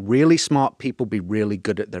watching really smart people be really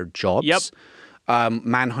good at their jobs. Yep.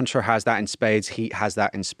 Manhunter has that in spades. Heat has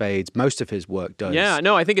that in spades. Most of his work does. Yeah,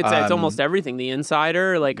 no, I think it's almost everything. The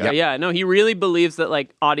Insider, he really believes that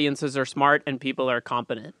like audiences are smart and people are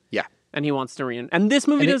competent. Yeah. And he wants to and this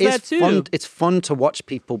movie does that too. It's fun to watch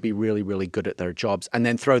people be really, really good at their jobs and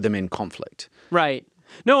then throw them in conflict. Right.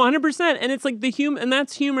 No, 100%. And it's like and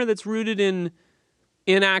that's humor that's rooted in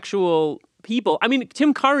actual people. I mean,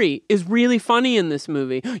 Tim Curry is really funny in this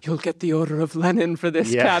movie. You'll get the Order of Lenin for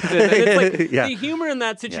this, Captain. And it's like the humor in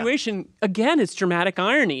that situation, again, it's dramatic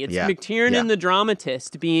irony. It's McTiernan, the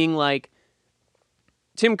dramatist, being like,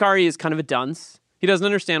 Tim Curry is kind of a dunce. He doesn't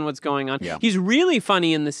understand what's going on. Yeah. He's really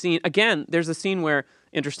funny in the scene. Again, there's a scene where,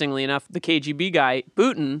 interestingly enough, the KGB guy,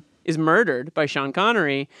 Putin, is murdered by Sean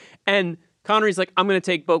Connery. And Connery's like, I'm going to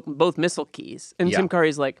take both missile keys. And Tim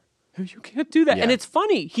Curry's like, you can't do that. Yeah. And it's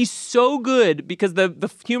funny. He's so good because the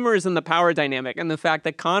humor is in the power dynamic and the fact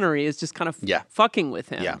that Connery is just kind of fucking with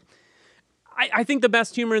him. Yeah. I think the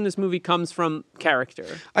best humor in this movie comes from character.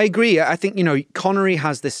 I agree. I think, Connery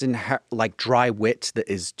has this dry wit that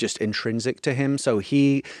is just intrinsic to him. So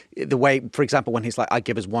the way, for example, when he's like, I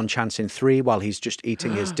give us one chance in 3 while he's just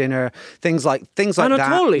eating his dinner, things like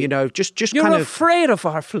Anatoly, that, just You're kind of afraid of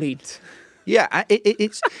our fleet. Yeah,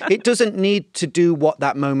 it doesn't need to do what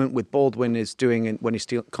that moment with Baldwin is doing when he's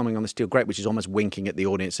coming on the steel grate, which is almost winking at the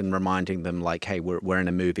audience and reminding them like, hey, we're in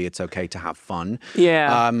a movie, it's okay to have fun.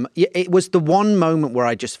 Yeah. It was the one moment where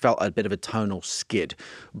I just felt a bit of a tonal skid.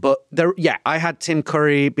 But I had Tim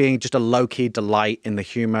Curry being just a low-key delight in the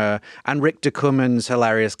humor and Rick Ducommun's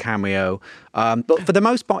hilarious cameo. But for the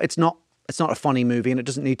most part, it's not a funny movie and it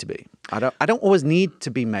doesn't need to be. I don't always need to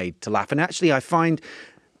be made to laugh. And actually, I find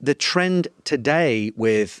the trend today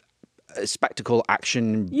with spectacle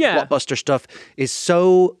action blockbuster stuff is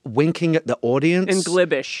so winking at the audience and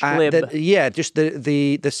glibbish. Just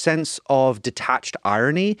the sense of detached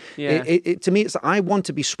irony. To me, it's I want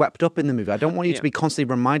to be swept up in the movie. I don't want you to be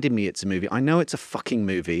constantly reminding me it's a movie. I know it's a fucking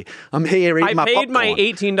movie. I'm here eating my popcorn. I paid my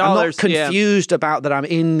 $18. I'm not confused about that I'm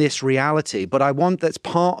in this reality, but I want that's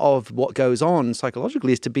part of what goes on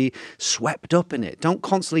psychologically is to be swept up in it. Don't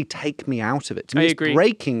constantly take me out of it. To me, it's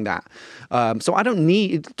breaking that. So I don't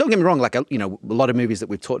get me wrong, like, a lot of movies that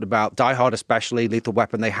we've talked about, Die Hard especially, Lethal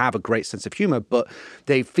Weapon, they have a great sense of humor, but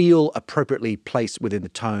they feel appropriately placed within the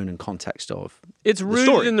tone and context of It's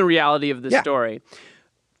rooted in the reality of the story.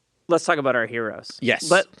 Let's talk about our heroes. Yes.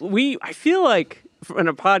 But I feel like in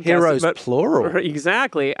a podcast... Heroes, plural.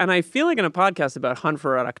 Exactly. And I feel like in a podcast about Hunt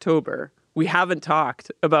for Red October, we haven't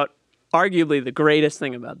talked about arguably the greatest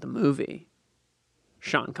thing about the movie.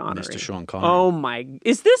 Sean Connery. Mr. Sean Connery. Oh my!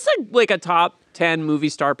 Is this a top 10 movie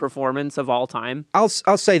star performance of all time? I'll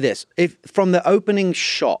say this: if from the opening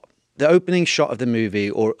shot of the movie,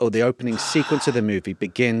 or the opening sequence of the movie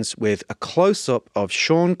begins with a close up of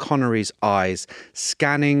Sean Connery's eyes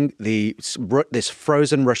scanning this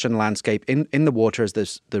frozen Russian landscape in the water as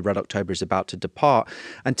the Red October is about to depart,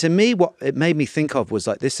 and to me, what it made me think of was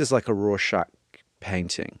like this is like a Rorschach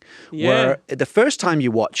painting where the first time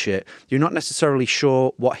you watch it you're not necessarily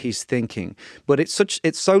sure what he's thinking, but it's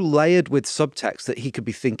so layered with subtext that he could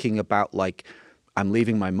be thinking about like, I'm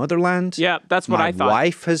leaving my motherland, that's what I thought, my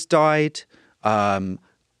wife has died,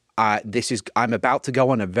 I'm about to go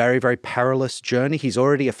on a very, very perilous journey. He's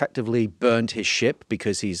already effectively burned his ship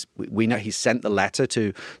because we know he sent the letter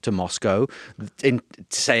to Moscow in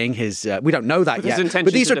saying his. We don't know that yet,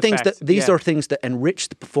 but these are things are things that enrich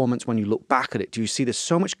the performance when you look back at it. Do you see there's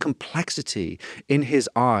so much complexity in his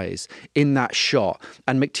eyes in that shot,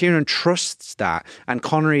 and McTiernan trusts that, and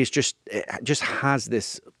Connery is just has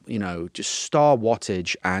this, just star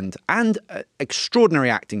wattage and extraordinary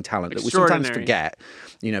acting talent that we sometimes forget,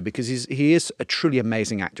 because he is a truly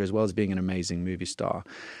amazing actor as well as being an amazing movie star.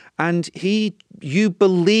 And you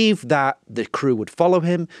believe that the crew would follow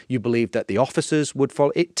him. You believe that the officers would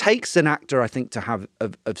follow. It takes an actor, I think, to have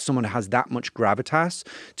of someone who has that much gravitas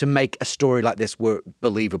to make a story like this work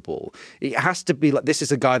believable. It has to be like, this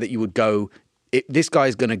is a guy that you would go, this guy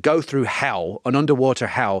is going to go through hell, an underwater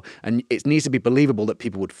hell, and it needs to be believable that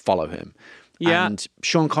people would follow him. Yeah. And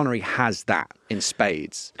Sean Connery has that in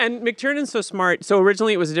spades. And McTiernan's so smart. So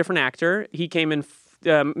originally it was a different actor. He came in,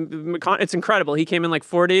 it's incredible. He came in like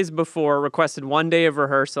 4 days before, requested 1 day of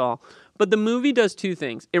rehearsal. But the movie does two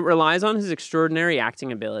things. It relies on his extraordinary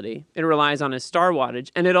acting ability. It relies on his star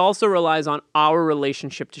wattage. And it also relies on our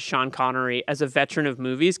relationship to Sean Connery as a veteran of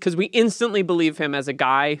movies, because we instantly believe him as a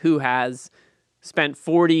guy who has spent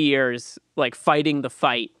 40 years like fighting the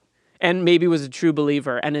fight and maybe was a true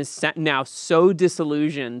believer and is now so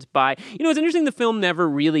disillusioned by, it's interesting, the film never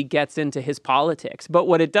really gets into his politics, but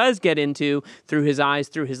what it does get into through his eyes,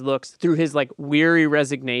 through his looks, through his like weary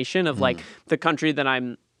resignation of like the country that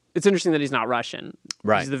it's interesting that he's not Russian.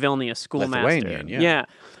 Right. He's the Vilnius schoolmaster. Yeah.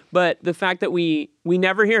 But the fact that we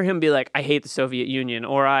never hear him be like, I hate the Soviet Union,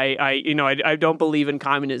 or I don't believe in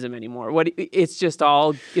communism anymore. It's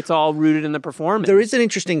all rooted in the performance. There is an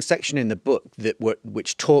interesting section in the book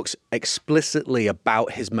which talks explicitly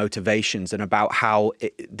about his motivations and about how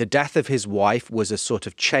the death of his wife was a sort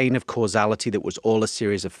of chain of causality that was all a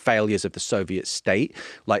series of failures of the Soviet state,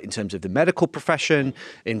 like in terms of the medical profession,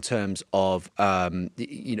 in terms of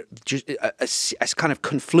just a kind of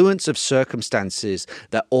confluence of circumstances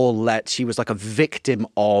that she was like a victim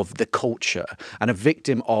of the culture and a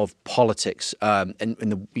victim of politics,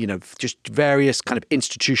 and just various kind of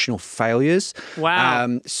institutional failures.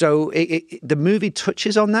 Wow. So the movie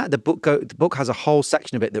touches on that. The book has a whole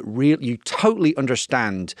section of it that you totally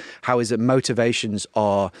understand how his motivations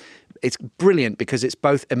are. It's brilliant because it's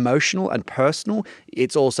both emotional and personal.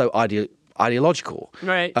 It's also ideological.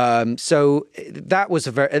 Right. So that was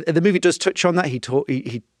the movie does touch on that.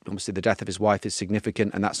 He obviously the death of his wife is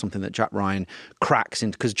significant, and that's something that Jack Ryan cracks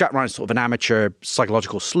into, because Jack Ryan's sort of an amateur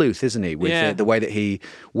psychological sleuth, isn't he? With the way that he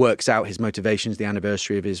works out his motivations, the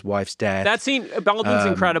anniversary of his wife's death. That scene, Baldwin's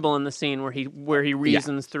incredible in the scene where he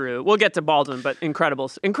reasons through. We'll get to Baldwin, but incredible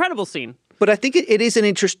scene. But I think it is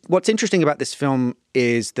what's interesting about this film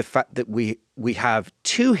is the fact that we have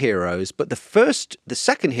two heroes, but the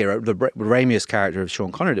second hero, the Ramius character of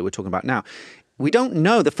Sean Connery that we're talking about now, we don't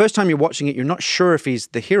know. The first time you're watching it, you're not sure if he's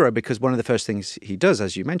the hero, because one of the first things he does,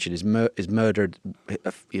 as you mentioned, is murdered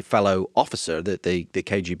a fellow officer, the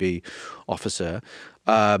KGB officer.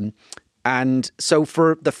 And so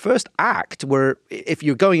for the first act, where if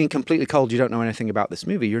you're going in completely cold, you don't know anything about this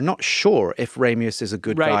movie, you're not sure if Ramius is a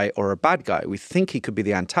good guy or a bad guy. We think he could be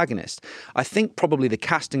the antagonist. I think probably the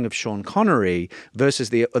casting of Sean Connery versus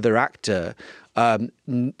the other actor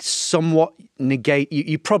somewhat negate.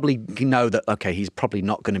 You probably know that, okay, he's probably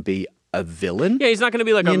not going to be a villain. Yeah, he's not going to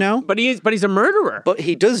be like but he's a murderer. But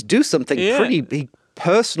he does do something pretty. He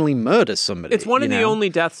personally murders somebody. It's one of the only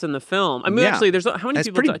deaths in the film. I mean, actually, there's how many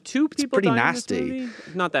people died? Two people died nasty. In this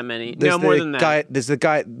movie? Not that many. More than that. There's the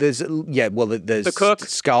guy. There's the cook.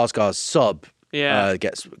 Skarsgård's sub.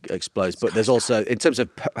 Gets explodes, but there's also, in terms of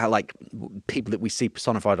like people that we see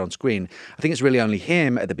personified on screen, I think it's really only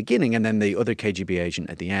him at the beginning, and then the other KGB agent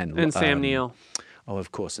at the end, and Sam Neill. Oh,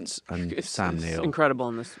 of course, and Sam Neill. It's incredible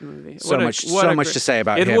in this movie. So much to say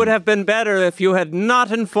about him. It would have been better if you had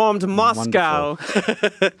not informed Moscow.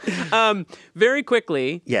 Very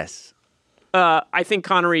quickly. Yes. I think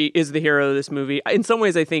Connery is the hero of this movie. In some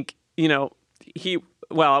ways, I think he.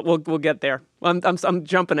 Well, we'll get there. I'm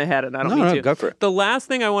jumping ahead, and I don't need to. Go for it. The last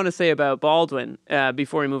thing I want to say about Baldwin,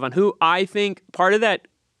 before we move on, who I think part of that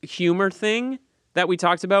humor thing that we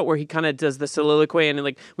talked about, where he kind of does the soliloquy, and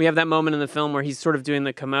like we have that moment in the film where he's sort of doing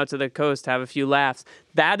the come out to the coast, have a few laughs.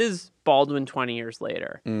 That is Baldwin 20 years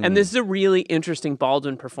later. And this is a really interesting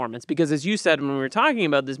Baldwin performance, because as you said when we were talking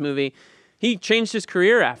about this movie, he changed his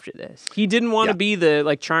career after this. He didn't want to be the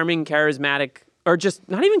like charming, charismatic, or just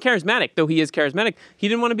not even charismatic, though he is charismatic. He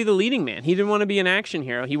didn't want to be the leading man. He didn't want to be an action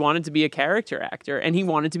hero. He wanted to be a character actor, and he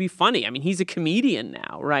wanted to be funny. I mean, he's a comedian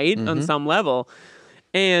now, right? On some level.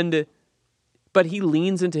 And but he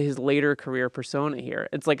leans into his later career persona here.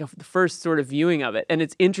 It's like the first sort of viewing of it. And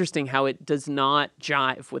it's interesting how it does not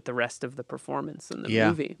jive with the rest of the performance in the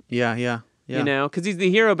movie. Yeah. You know, because he's the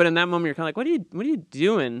hero, but in that moment you're kind of like, what are you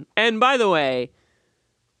doing? And by the way,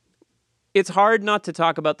 it's hard not to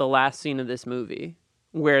talk about the last scene of this movie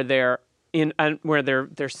where they're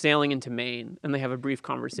sailing into Maine and they have a brief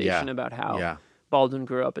conversation about how Baldwin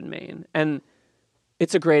grew up in Maine. And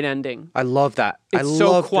it's a great ending. I love that. It's I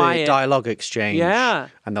so love quiet. the dialogue exchange. Yeah.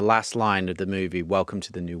 And the last line of the movie, "Welcome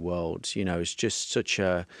to the New World," you know, is just such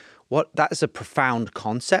a that is a profound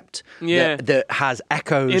concept that has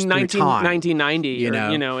echoes in through time. 1990, you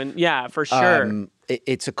know, and for sure.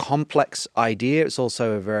 It's a complex idea. It's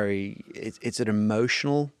also it's an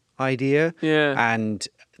emotional idea. Yeah. And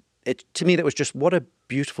to me, that was just what a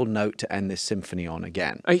beautiful note to end this symphony on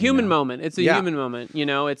again. A human moment. It's a human moment. You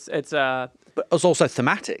know, it's But it's also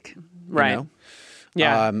thematic. Right. You know?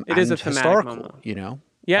 Yeah. It is a thematic historical, moment. you know?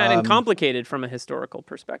 Yeah, and complicated from a historical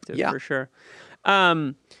perspective, for sure.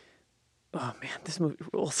 Oh man, this movie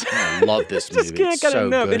rules. I love this movie. Just can't it's get so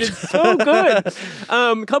enough. good. It is so good.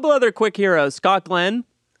 A couple other quick heroes. Scott Glenn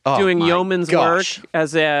doing yeoman's work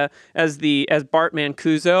as Bart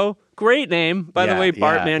Mancuso. Great name, by the way,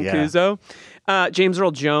 Bart Mancuso. James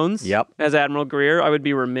Earl Jones as Admiral Greer. I would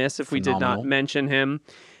be remiss if we did not mention him.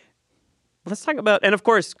 Let's talk about, and of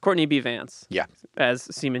course, Courtney B. Vance as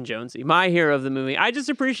Seaman Jonesy, my hero of the movie. I just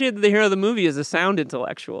appreciate that the hero of the movie is a sound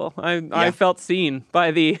intellectual. I felt seen by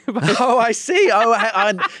the... Oh, I see.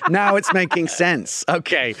 Oh, now it's making sense.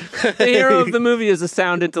 Okay. The hero of the movie is a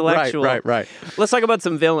sound intellectual. Right. Let's talk about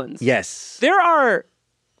some villains. Yes. There are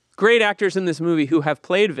great actors in this movie who have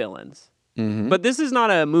played villains. Mm-hmm. But this is not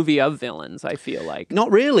a movie of villains, I feel like. Not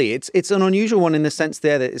really. It's an unusual one in the sense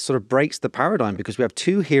there that it sort of breaks the paradigm because we have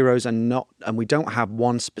two heroes and we don't have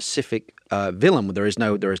one specific villain. There is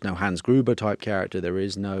no Hans Gruber type character. There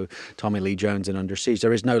is no Tommy Lee Jones in Under Siege.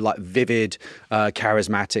 There is no like vivid,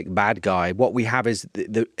 charismatic bad guy. What we have is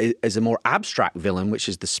is a more abstract villain, which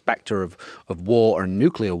is the specter of war and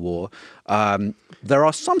nuclear war. There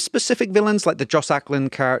are some specific villains, like the Joss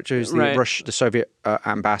Ackland character, who's the Soviet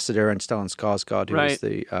ambassador, and Stellan Skarsgård, who is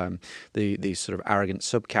the sort of arrogant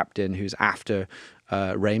sub-captain who's after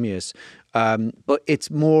Ramius. But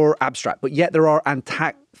it's more abstract. But yet there are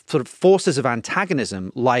sort of forces of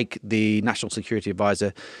antagonism, like the National Security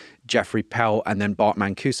Advisor, Jeffrey Pell, and then Bart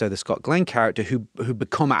Mancuso, the Scott Glenn character, who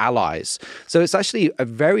become allies. So it's actually a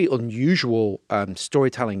very unusual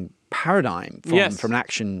storytelling paradigm from an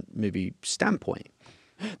action movie standpoint.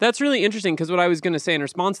 That's really interesting because what I was going to say in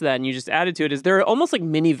response to that, and you just added to it, is there are almost like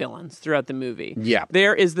mini villains throughout the movie. Yeah.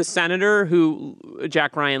 There is the senator who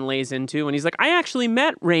Jack Ryan lays into, and he's like, I actually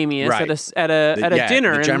met Ramius at a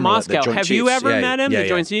dinner in Moscow. Have you ever met him? The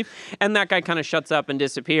Joint Chief? And that guy kind of shuts up and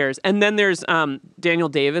disappears. And then there's Daniel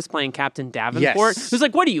Davis playing Captain Davenport, who's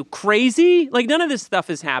like, what are you, crazy? Like, none of this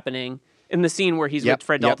stuff is happening. In the scene where he's with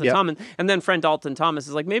Fred Dalton Thomas, and then Fred Dalton Thomas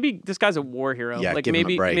is like, maybe this guy's a war hero. Like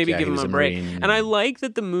maybe give him a break. And I like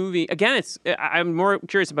that the movie, again, I'm more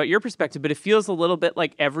curious about your perspective, but it feels a little bit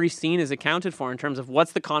like every scene is accounted for in terms of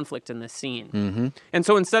what's the conflict in this scene. Mm-hmm. And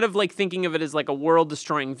so instead of like thinking of it as like a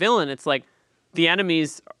world-destroying villain, it's like the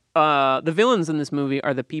enemies, the villains in this movie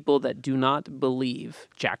are the people that do not believe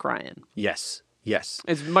Jack Ryan. Yes.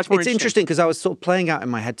 It's much more interesting because I was sort of playing out in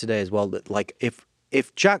my head today as well that like if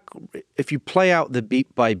you play out the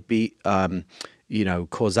beat by beat,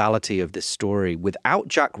 causality of this story, without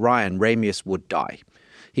Jack Ryan, Ramius would die.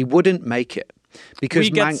 He wouldn't make it. Because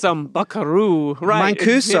we get some buckaroo, right?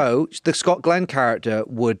 Mancuso, the Scott Glenn character,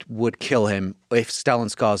 would kill him if Stellan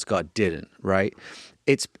Skarsgård didn't, right?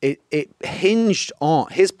 It hinged on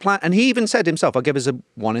his plan, and he even said himself, "I'll give us a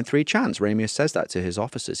 1 in 3 chance." Ramius says that to his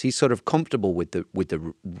officers. He's sort of comfortable with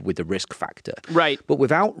the risk factor, right? But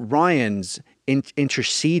without Ryan's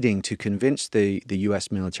interceding to convince the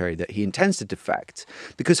U.S. military that he intends to defect,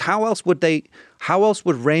 because how else would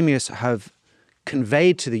Ramius have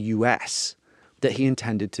conveyed to the U.S. that he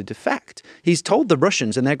intended to defect? He's told the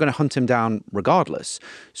Russians, and they're going to hunt him down regardless.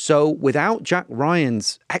 So without Jack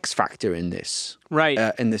Ryan's X factor in this,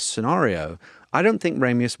 in this scenario, I don't think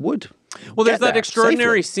Ramius would. Well, there's that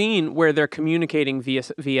extraordinary scene where they're communicating via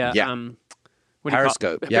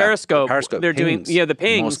Periscope. Periscope. They're pings. doing the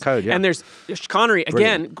pings. Morse code, And there's Connery,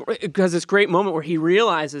 again, because this great moment where he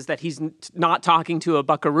realizes that he's not talking to a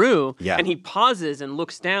buckaroo, and he pauses and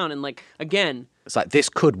looks down and, like, again... It's like, this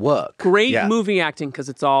could work. Great movie acting because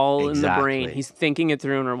it's all in the brain. He's thinking it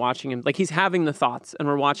through and we're watching him. Like, he's having the thoughts and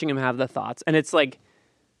we're watching him have the thoughts. And it's like...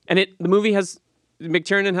 the movie has...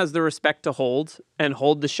 McTiernan has the respect to hold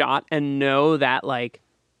the shot and know that, like...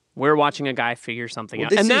 We're watching a guy figure something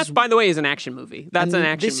out. And that, by the way, is an action movie. That's an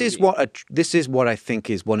action movie. This is what I think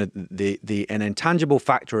is one of an intangible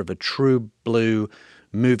factor of a true blue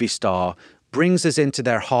movie star brings us into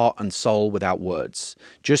their heart and soul without words,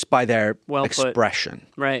 just by their expression.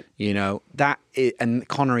 Right. And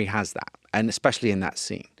Connery has that, and especially in that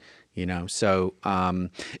scene. So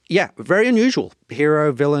very unusual.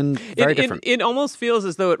 Hero, villain, very different. It almost feels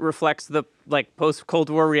as though it reflects the post-Cold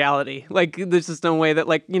War reality. There's just no way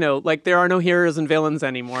that there are no heroes and villains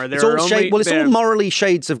anymore. It's all morally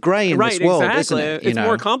shades of grey in this world, exactly. Isn't it? It's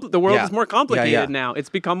more the world is more complicated now. It's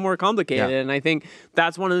become more complicated, and I think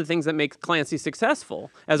that's one of the things that makes Clancy successful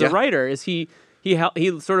as a writer. Is he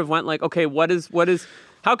sort of went okay, what is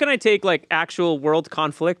how can I take actual world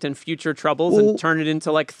conflict and future troubles and turn it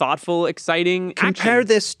into thoughtful, exciting Compare action?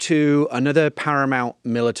 this to another Paramount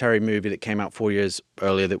military movie that came out 4 years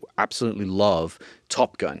earlier that I absolutely love,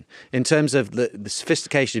 Top Gun. In terms of the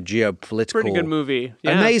sophistication of geopolitical... Pretty good movie.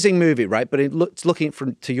 Yeah. Amazing movie, right? But it's looking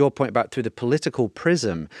to your point about through the political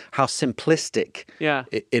prism, how simplistic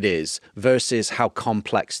it is versus how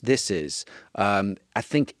complex this is. I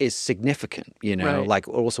think is significant, Right.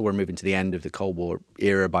 Also we're moving to the end of the Cold War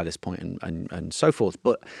era by this point and so forth.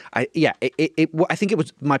 But I think it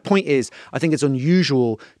was, my point is, I think it's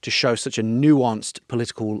unusual to show such a nuanced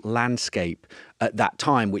political landscape at that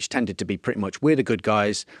time, which tended to be pretty much, we're the good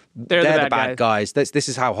guys, they're the bad guys. This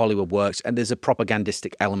is how Hollywood works, and there's a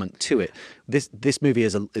propagandistic element to it. This movie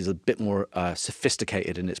is a bit more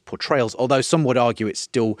sophisticated in its portrayals, although some would argue it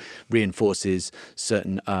still reinforces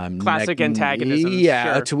certain classic antagonism.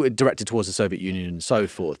 Yeah, sure. Directed towards the Soviet Union and so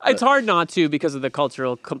forth. It's hard not to because of the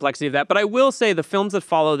cultural complexity of that. But I will say the films that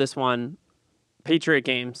follow this one, Patriot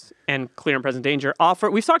Games and Clear and Present Danger,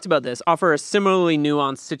 we've talked about this, offer a similarly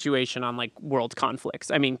nuanced situation on world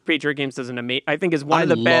conflicts. I mean, Patriot Games does I think is one of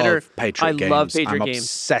the better... I love Patriot Games. I'm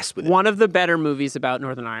obsessed with it. One of the better movies about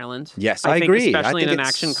Northern Ireland. Yes, I agree. Especially in an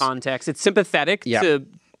action context. It's sympathetic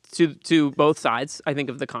to both sides, I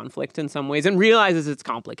think, of the conflict in some ways, and realizes it's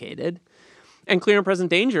complicated. And Clear and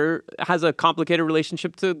Present Danger has a complicated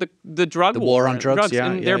relationship to the drug war on drugs. Yeah,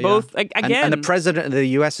 and they're both again. And the president of the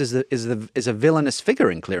U.S. is a villainous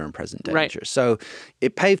figure in Clear and Present Danger. Right. So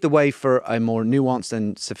it paved the way for a more nuanced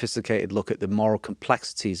and sophisticated look at the moral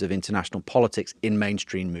complexities of international politics in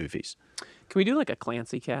mainstream movies. Can we do a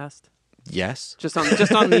Clancy cast? Yes. Just on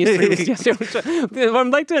these movies. Yes. I'd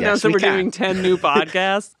like to announce that we're doing 10 new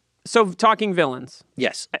podcasts. So talking villains.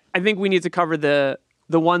 Yes. I think we need to cover the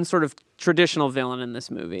one sort of traditional villain in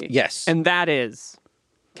this movie. Yes. And that is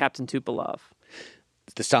Captain Tupolev.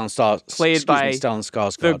 The Stellan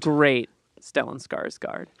Skarsgård. The great Stellan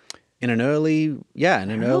Skarsgård. In an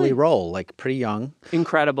early role, pretty young.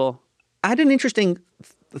 Incredible. I had an interesting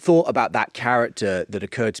thought about that character that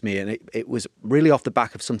occurred to me, and it was really off the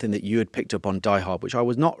back of something that you had picked up on Die Hard, which I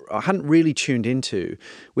hadn't really tuned into,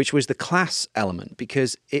 which was the class element,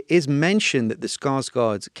 because it is mentioned that the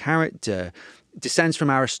Skarsgård's character descends from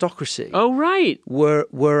aristocracy. Oh, right.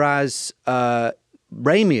 Whereas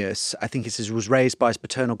Ramius, I think was raised by his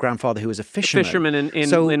paternal grandfather, who was a fisherman.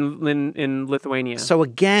 In Lithuania. So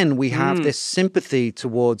again, we have this sympathy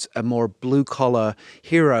towards a more blue-collar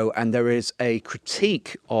hero, and there is a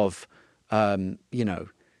critique of,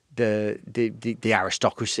 the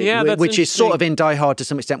aristocracy, which is sort of in Die Hard to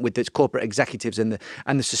some extent with its corporate executives and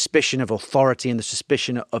the suspicion of authority and the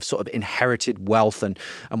suspicion of sort of inherited wealth and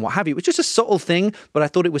what have you. It was just a subtle thing, but I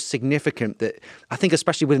thought it was significant that I think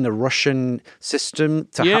especially within the Russian system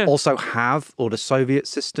also have, or the Soviet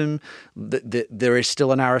system, that there is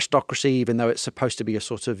still an aristocracy, even though it's supposed to be a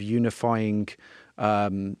sort of unifying,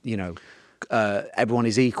 everyone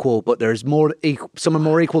is equal, but there's some are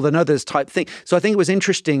more equal than others type thing. So I think it was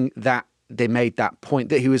interesting that they made that point,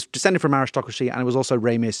 that he was descended from aristocracy and was also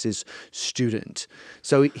Ramius's student.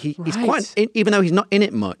 So he's quite, even though he's not in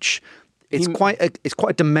it much, it's quite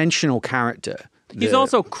a dimensional character. He's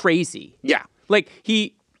also crazy. Yeah.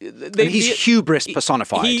 He's hubris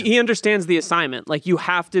personified. He understands the assignment. You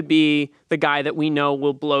have to be the guy that we know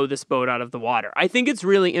will blow this boat out of the water. I think it's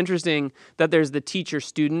really interesting that there's the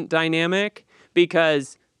teacher-student dynamic,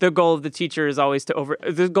 because the goal of the teacher is always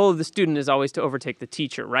the goal of the student is always to overtake the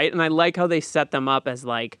teacher, right? And I like how they set them up as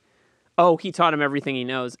he taught him everything he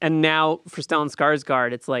knows. And now for Stellan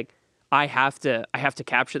Skarsgård, it's I have to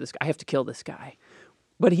capture this guy. I have to kill this guy.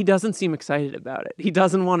 But he doesn't seem excited about it. He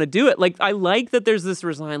doesn't want to do it. I like that there's this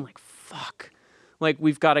resigned, fuck.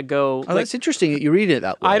 We've got to go. Oh, that's interesting that you read it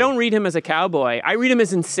that way. I don't read him as a cowboy. I read him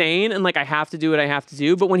as insane and I have to do what I have to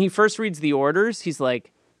do. But when he first reads the orders, he's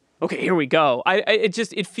okay, here we go.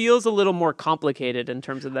 It feels a little more complicated in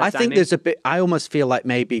terms of that. I think there's a bit. I almost feel like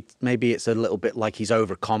maybe it's a little bit like he's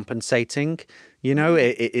overcompensating. You know,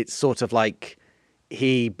 it's sort of like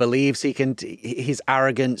he believes he can. His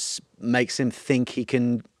arrogance makes him think he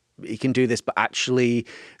can do this, but actually,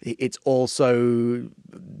 it's also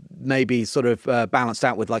maybe sort of balanced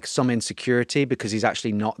out with like some insecurity because he's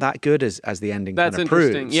actually not that good as the ending kind of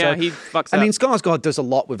proves. That's interesting. Yeah, so, he fucks up. I mean, Skarsgård does a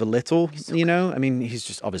lot with a little, you know? I mean,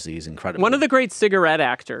 he's incredible. One of the great cigarette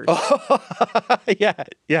actors. Yeah.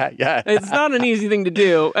 It's not an easy thing to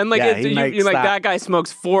do. And like, you're like, that guy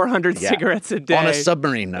smokes 400 cigarettes a day. On a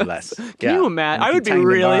submarine, no less. Can you imagine? I would be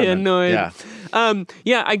really annoyed.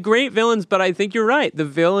 Yeah. Great villains, but I think you're right. The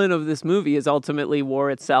villain of this movie is ultimately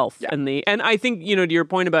war itself. Yeah. And I think, you know, to your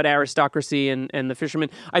point about aristocracy and the fishermen,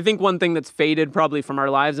 I think one thing that's faded probably from our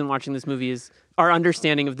lives in watching this movie is our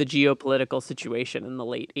understanding of the geopolitical situation in the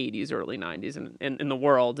late 80s, early 90s in the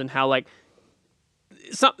world, and how like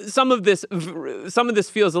some of this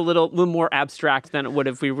feels a little more abstract than it would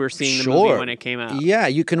if we were seeing the movie when it came out. Yeah,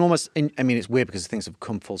 you can almost. I mean, it's weird because things have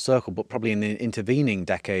come full circle, but probably in the intervening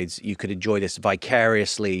decades, you could enjoy this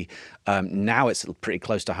vicariously. Now it's pretty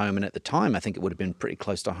close to home, and at the time, I think it would have been pretty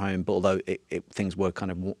close to home. But although things were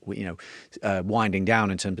kind of winding down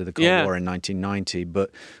in terms of the Cold War in 1990,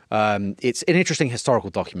 but it's an interesting historical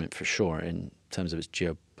document for sure in terms of its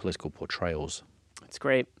geopolitical portrayals. It's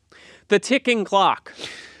great. The ticking clock.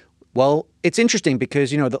 Well, it's interesting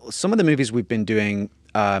because, you know, some of the movies we've been doing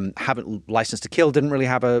haven't. License to Kill didn't really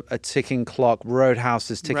have a ticking clock.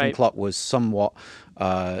 Roadhouse's ticking clock was somewhat,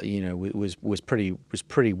 was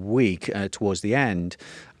pretty weak towards the end.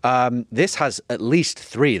 This has at least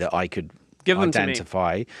 3 that I could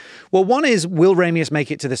identify. Well, one is, will Ramius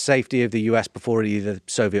make it to the safety of the US before either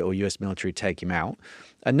Soviet or US military take him out?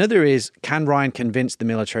 Another is, can Ryan convince the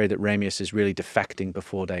military that Ramius is really defecting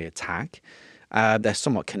before they attack? They're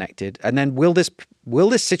somewhat connected. And then will this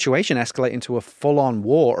situation escalate into a full-on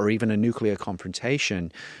war or even a nuclear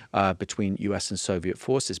confrontation between US and Soviet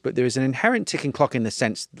forces? But there is an inherent ticking clock in the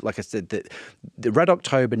sense, like I said, that the Red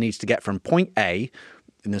October needs to get from point A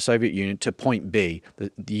in the Soviet Union to point B,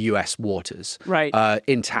 the US waters,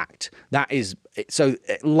 intact. That is, so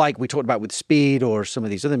like we talked about with Speed or some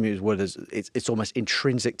of these other movies where it's almost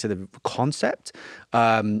intrinsic to the concept.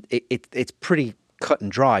 It's pretty cut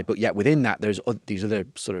and dry, but yet within that there's these other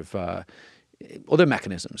sort of other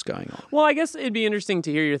mechanisms going on. Well, I guess it'd be interesting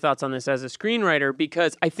to hear your thoughts on this as a screenwriter,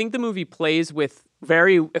 because I think the movie plays with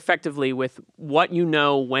very effectively with what you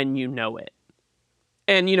know when you know it.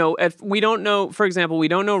 And, you know, if we don't know, for example, we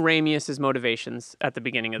don't know Ramius's motivations at the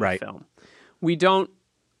beginning of the film. We don't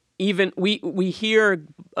even, we hear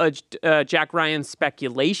Jack Ryan's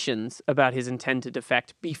speculations about his intent to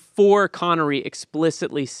defect before Connery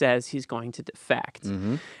explicitly says he's going to defect.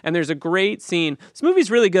 Mm-hmm. And there's a great scene. This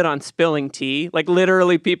movie's really good on spilling tea, like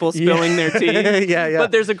literally people spilling their tea. Yeah.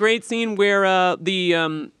 But there's a great scene where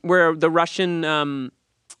the Russian...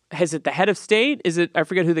 is it the head of state? Is it, I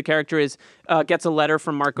forget who the character is, gets a letter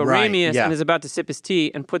from Marco Ramius and is about to sip his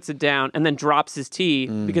tea and puts it down and then drops his tea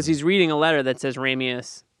because he's reading a letter that says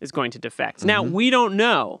Ramius is going to defect. Mm-hmm. Now, we don't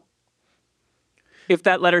know if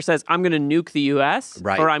that letter says, I'm going to nuke the U.S.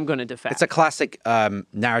 or I'm going to defect. It's a classic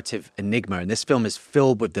narrative enigma, and this film is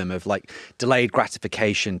filled with them of like delayed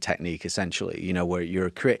gratification technique, essentially, you know,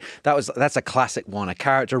 where that's a classic one. A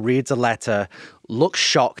character reads a letter, looks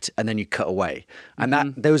shocked, and then you cut away.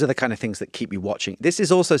 And those are the kind of things that keep you watching. This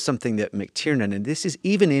is also something that McTiernan, and this is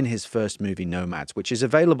even in his first movie, Nomads, which is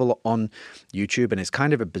available on YouTube, and it's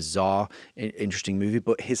kind of a bizarre, interesting movie,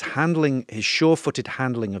 but his sure-footed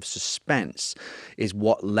handling of suspense is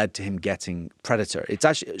what led to him getting Predator. It's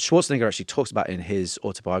actually, Schwarzenegger actually talks about it in his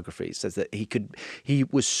autobiography. He says that he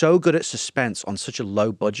was so good at suspense on such a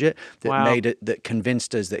low budget that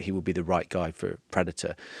convinced us that he would be the right guy for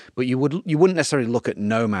Predator. But you wouldn't necessarily look at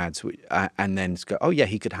Nomads and then go, oh yeah,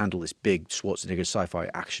 he could handle this big Schwarzenegger sci-fi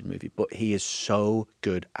action movie. But he is so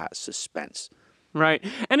good at suspense. Right.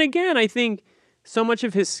 And again, I think so much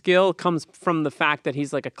of his skill comes from the fact that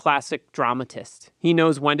he's like a classic dramatist. He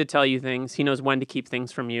knows when to tell you things. He knows when to keep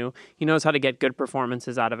things from you. He knows how to get good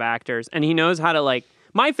performances out of actors. And he knows how to like,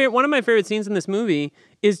 one of my favorite scenes in this movie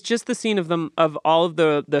is just the scene of all of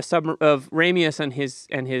the of Ramius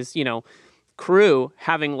and his, you know, crew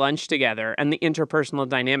having lunch together and the interpersonal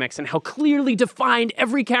dynamics and how clearly defined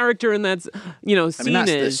every character in that scene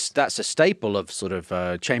is. That's a staple of sort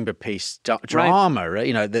of chamber piece drama, right?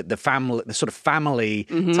 You know, the family, the sort of family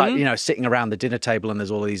type, you know, sitting around the dinner table and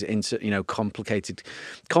there's all these complicated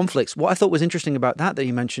conflicts. What I thought was interesting about that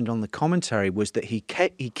you mentioned on the commentary was that he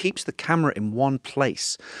keeps the camera in one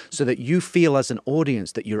place so that you feel as an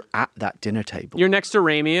audience that you're at that dinner table. You're next to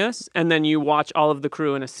Ramius, and then you watch all of the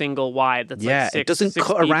crew in a single wide. That's it doesn't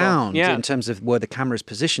cut around in terms of where the camera is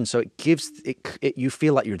positioned, so it gives it you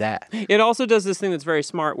feel like you're there. It also does this thing that's very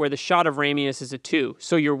smart, where the shot of Ramius is a 2.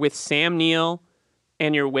 So you're with Sam Neill,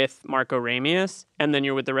 and you're with Marco Ramius, and then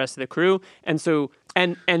you're with the rest of the crew, and so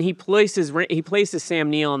and he places Sam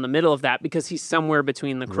Neill in the middle of that because he's somewhere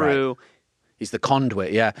between the crew. Right. He's the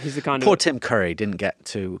conduit, yeah. He's the conduit. Poor Tim Curry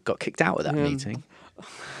got kicked out of that meeting.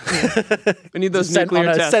 We need those nuclear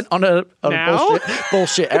tests. Sent on a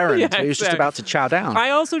bullshit errand. He was just about to chow down.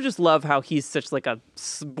 I also just love how he's such like a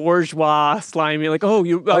bourgeois, slimy, like,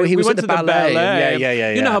 he was went at the ballet.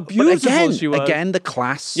 Yeah. You know how beautiful she was. Again, the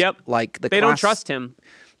class. Yep. They don't trust him.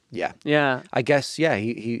 Yeah. Yeah. I guess,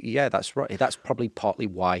 that's right. That's probably partly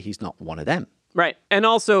why he's not one of them. Right. And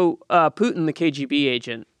also Putin, the KGB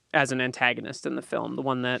agent, as an antagonist in the film, the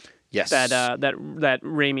one that that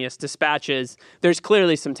Ramius dispatches. There's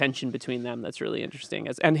clearly some tension between them that's really interesting,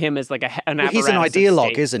 and him as like an apparatus. He's an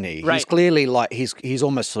ideologue, isn't he? Right. He's clearly like he's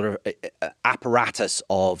almost sort of apparatus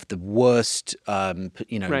of the worst,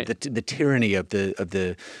 the tyranny of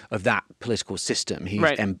that political system. He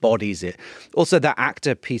embodies it. Also, that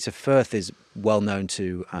actor Peter Firth is well known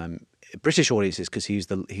to British audiences because he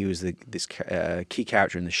was this key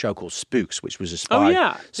character in the show called Spooks, which was a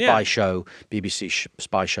spy show, BBC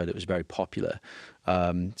spy show that was very popular.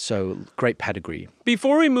 So great pedigree.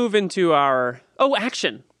 Before we move into our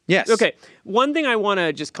action. Yes. Okay. One thing I want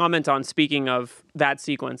to just comment on, speaking of that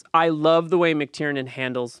sequence, I love the way McTiernan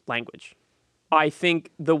handles language. I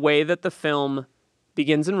think the way that the film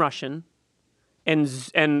begins in Russian.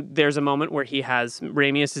 And there's a moment where he has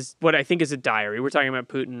Ramius' what I think is a diary. We're talking about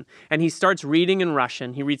Putin. And he starts reading in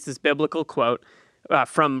Russian. He reads this biblical quote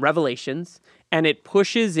from Revelations, and it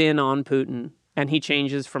pushes in on Putin, and he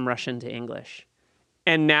changes from Russian to English.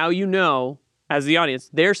 And now you know, as the audience,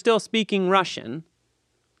 they're still speaking Russian,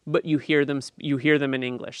 but you hear them in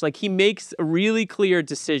English. Like, he makes a really clear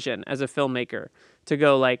decision as a filmmaker to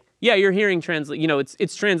go like, yeah, you're hearing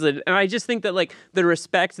it's translated. And I just think that like the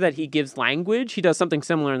respect that he gives language, he does something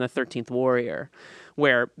similar in The 13th Warrior,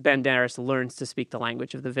 where Banderas learns to speak the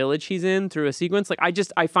language of the village he's in through a sequence. Like,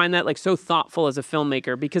 I find that like so thoughtful as a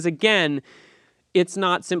filmmaker, because again, it's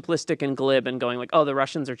not simplistic and glib and going like, oh, the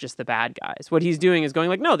Russians are just the bad guys. What he's doing is going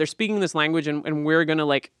like, no, they're speaking this language and we're going to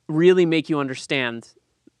like really make you understand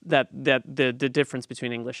that the difference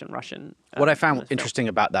between English and Russian. What I found interesting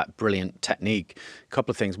about that brilliant technique, a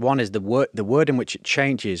couple of things. One is the word in which it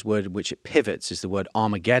changes, word in which it pivots, is the word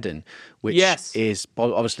Armageddon, which is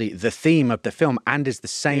obviously the theme of the film and is the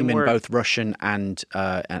same in both Russian and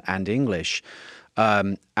English.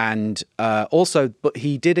 Also, but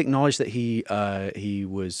he did acknowledge that he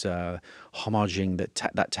was homaging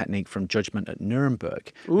that technique from Judgment at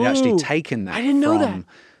Nuremberg. He actually taken that. I didn't know that.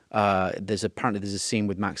 There's a scene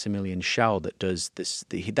with Maximilian Schell that does this.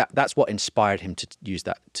 That's what inspired him to use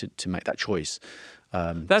that to make that choice.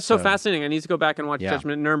 That's so fascinating. I need to go back and watch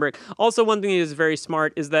Judgment at Nuremberg. Also, one thing that is very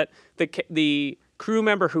smart is that the crew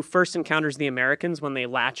member who first encounters the Americans when they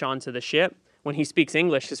latch onto the ship, when he speaks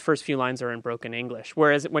English, his first few lines are in broken English.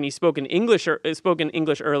 Whereas when he spoke in English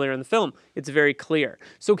earlier in the film, it's very clear.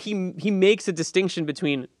 So he makes a distinction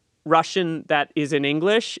between Russian that is in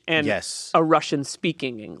English and a Russian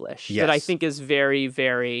speaking English that I think is very,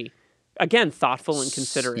 very, again, thoughtful and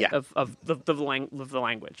considerate of the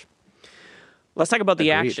language. Let's talk about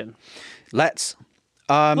the action. Let's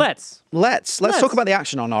talk about the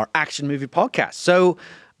action on our action movie podcast. So,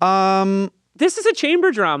 this is a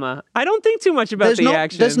chamber drama. I don't think too much about the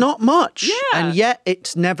action. There's not much. Yeah. And yet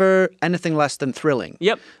it's never anything less than thrilling.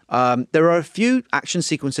 Yep. There are a few action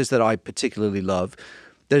sequences that I particularly love.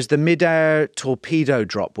 There's the mid-air torpedo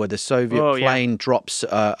drop where the Soviet plane drops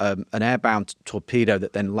an airbound torpedo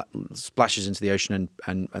that then splashes into the ocean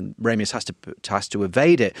and Ramius has to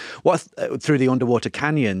evade it through the underwater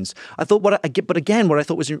canyons. I thought what I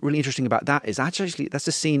thought was really interesting about that is actually that's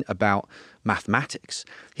a scene about mathematics.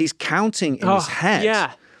 He's counting in his head.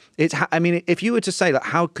 Yeah. If you were to say that,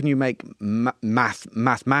 how can you make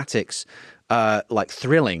mathematics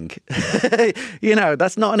thrilling.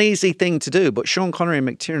 That's not an easy thing to do. But Sean Connery and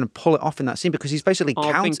McTiernan pull it off in that scene because he's basically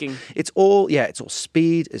counting. It's all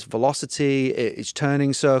speed, it's velocity, it's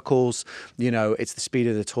turning circles. It's the speed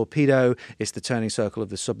of the torpedo, it's the turning circle of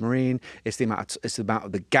the submarine, it's the amount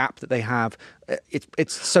of the gap that they have.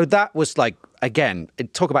 So that was like, again,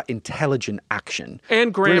 talk about intelligent action.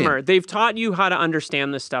 And grammar. Brilliant. They've taught you how to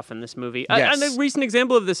understand this stuff in this movie. Yes. And a recent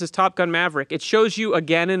example of this is Top Gun Maverick. It shows you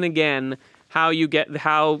again and again how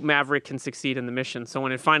Maverick can succeed in the mission. So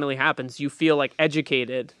when it finally happens, you feel like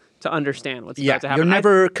educated to understand what's about to happen. You're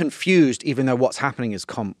never confused, even though what's happening is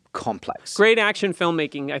complex. Great action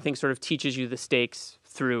filmmaking, I think, sort of teaches you the stakes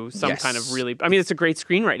through some kind of really... I mean, it's a great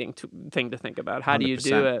screenwriting thing to think about. How 100%. Do you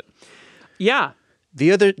do it? Yeah.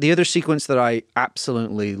 The other sequence that I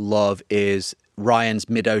absolutely love is Ryan's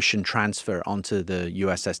mid-ocean transfer onto the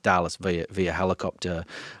USS Dallas via helicopter,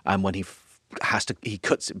 and when he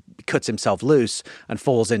cuts himself loose and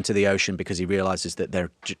falls into the ocean because he realizes that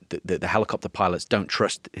the helicopter pilots don't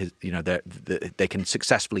trust his, they can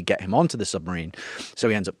successfully get him onto the submarine, so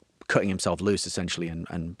he ends up cutting himself loose essentially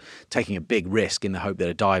and taking a big risk in the hope that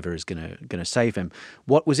a diver is going to save him.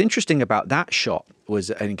 What was interesting about that shot was,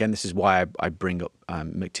 and again this is why I bring up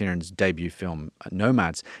McTiernan's debut film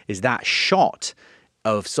Nomads, is that shot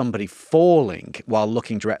of somebody falling while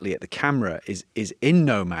looking directly at the camera is in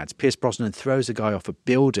Nomads. Pierce Brosnan throws a guy off a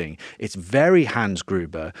building. It's very Hans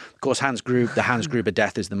Gruber. Of course, the Hans Gruber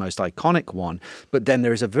death is the most iconic one. But then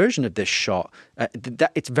there is a version of this shot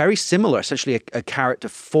that it's very similar. Essentially, a character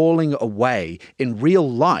falling away in real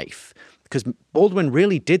life. Because Baldwin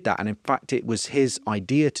really did that. And in fact, it was his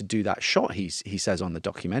idea to do that shot, he says on the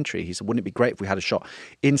documentary. He said, wouldn't it be great if we had a shot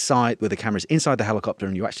inside with the cameras inside the helicopter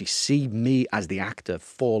and you actually see me as the actor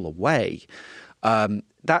fall away?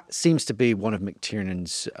 That seems to be one of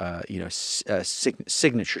McTiernan's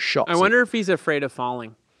signature shots. I wonder if he's afraid of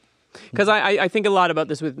falling. Because I think a lot about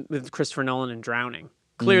this with Christopher Nolan and drowning.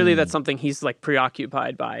 Clearly, that's something he's like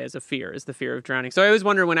preoccupied by as a fear, is the fear of drowning. So I always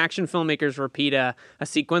wonder when action filmmakers repeat a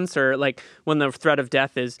sequence, or like when the threat of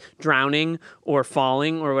death is drowning or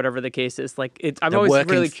falling or whatever the case is. Like I'm always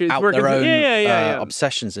really curious. Out their own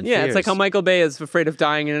obsessions and fears. It's like how Michael Bay is afraid of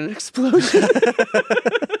dying in an explosion.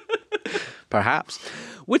 Perhaps.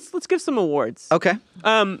 Let's give some awards. Okay.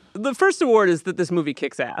 The first award is that this movie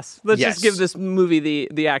kicks ass. Let's just give this movie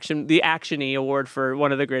the action-y award for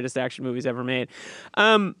one of the greatest action movies ever made.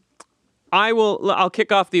 I'll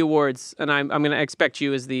kick off the awards, and I'm going to expect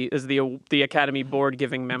you as the Academy Board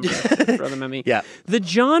giving member for the Memmy. Yeah. The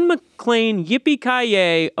John McClane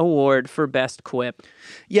Yippee-Ki-Yay Award for Best Quip.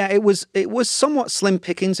 Yeah, it was somewhat slim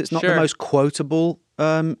pickings. It's not the most quotable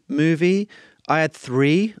movie. I had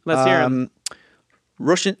 3. Let's hear them.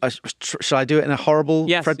 Russian. Shall I do it in a horrible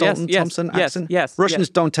Fred Dalton Thompson accent? Yes. Russians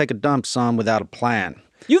don't take a dump, son, without a plan.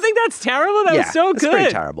 You think that's terrible? That was so good. That's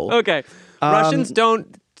pretty terrible. Okay. Russians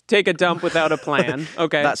don't take a dump without a plan.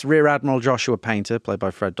 Okay. That's Rear Admiral Joshua Painter, played by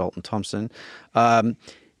Fred Dalton Thompson.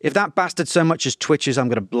 If that bastard so much as twitches, I'm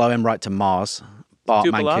going to blow him right to Mars. Bart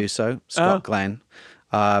Mancuso, Scott Glenn.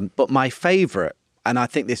 But my favorite, and I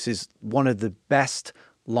think this is one of the best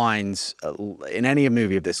lines in any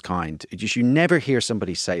movie of this kind, you never hear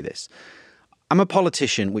somebody say this. I'm a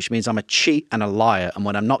politician, which means I'm a cheat and a liar, and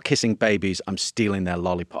when I'm not kissing babies, I'm stealing their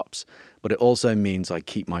lollipops. But it also means I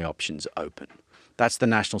keep my options open. That's the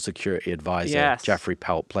National Security Advisor, Jeffrey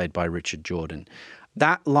Pelt, played by Richard Jordan.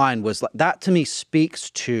 That line was like, that to me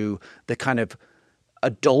speaks to the kind of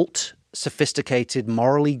adult, sophisticated,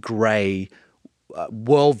 morally grey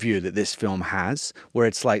worldview that this film has, where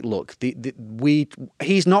it's like, look,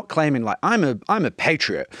 he's not claiming like I'm a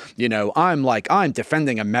patriot, I'm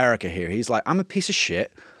defending America here. He's like, I'm a piece of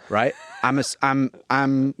shit, right? I'm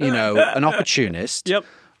an opportunist. Yep.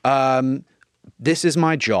 This is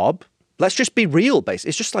my job. Let's just be real, basically.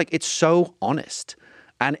 It's just like, it's so honest.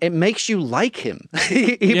 And it makes you like him,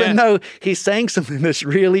 even though he's saying something that's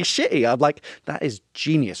really shitty. I'm like, that is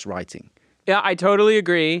genius writing. Yeah, I totally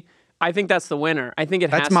agree. I think that's the winner. I think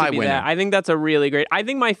that's to be winner. That. I think that's a really great... I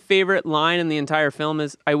think my favorite line in the entire film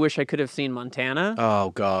is, I wish I could have seen Montana. Oh,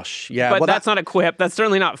 gosh. Yeah. But that's not a quip. That's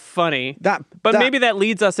certainly not funny. Maybe that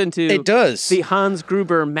leads us into... It does. The Hans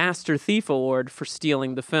Gruber Master Thief Award for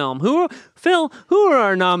stealing the film. Phil, who are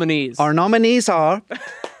our nominees? Our nominees are...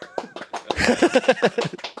 I'll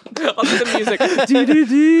do the music.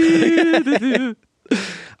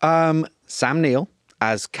 Sam Neill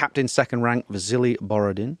as Captain Second Rank Vasily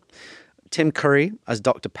Borodin, Tim Curry as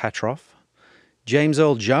Dr. Petrov, James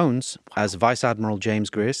Earl Jones as Vice Admiral James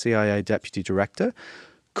Greer, CIA Deputy Director,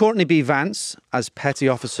 Courtney B. Vance as Petty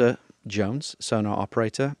Officer Jones, sonar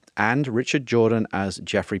operator, and Richard Jordan as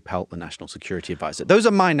Jeffrey Pelt, the National Security Advisor. Those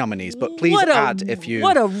are my nominees, but please add if you...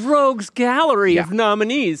 What a rogues gallery of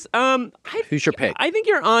nominees. Who's your pick? I think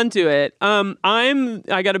you're onto it.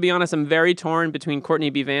 I got to be honest, I'm very torn between Courtney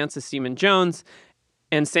B. Vance as Stephen Jones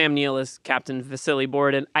and Sam Neill as Captain Vasily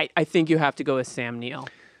Borden. I think you have to go with Sam Neill.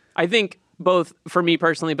 I think both for me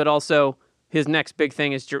personally, but also his next big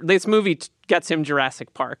thing is this movie gets him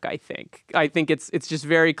Jurassic Park. I think it's just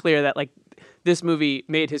very clear that like this movie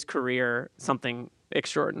made his career something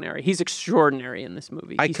extraordinary. He's extraordinary in this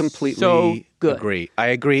movie. I completely agree. I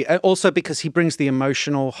agree. Also because he brings the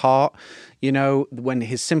emotional heart, you know, when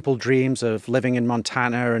his simple dreams of living in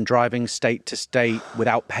Montana and driving state to state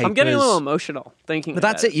without papers. I'm getting a little emotional thinking about it.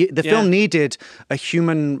 But that's it. The film needed a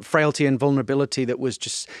human frailty and vulnerability that was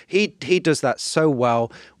just... He does that so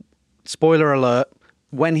well. Spoiler alert.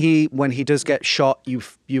 When he does get shot,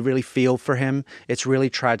 you really feel for him. It's really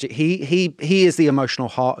tragic. He is the emotional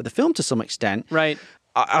heart of the film to some extent. Right.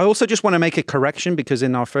 I also just want to make a correction because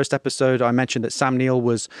in our first episode, I mentioned that Sam Neill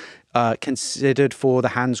was considered for the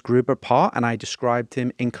Hans Gruber part, and I described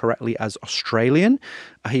him incorrectly as Australian.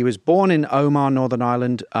 He was born in Omar, Northern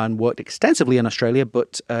Ireland, and worked extensively in Australia,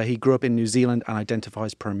 but he grew up in New Zealand and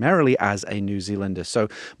identifies primarily as a New Zealander. So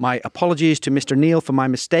my apologies to Mr. Neill for my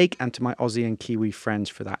mistake and to my Aussie and Kiwi friends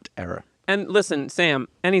for that error. And listen, Sam,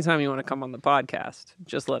 anytime you want to come on the podcast,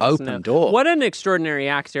 just let us know. Open door. What an extraordinary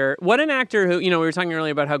actor. What an actor who, you know, we were talking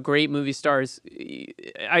earlier about how great movie stars,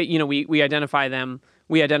 we identify them,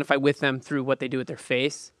 we identify with them through what they do with their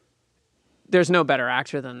face. There's no better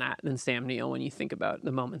actor than Sam Neill when you think about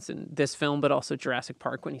the moments in this film, but also Jurassic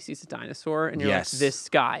Park when he sees a dinosaur and you're like, this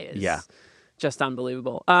guy is just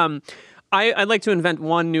unbelievable. I'd like to invent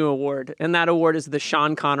one new award, and that award is the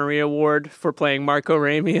Sean Connery Award for playing Marco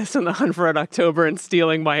Ramius in The Hunt for Red October and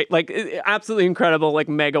stealing my, absolutely incredible,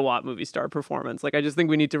 megawatt movie star performance. I just think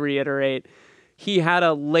we need to reiterate, he had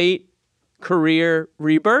a late career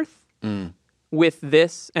rebirth with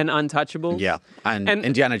this and Untouchables. Yeah, and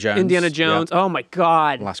Indiana Jones. Yeah. Oh, my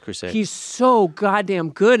God. Last Crusade. He's so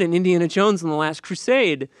goddamn good in Indiana Jones and The Last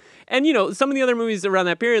Crusade. And, some of the other movies around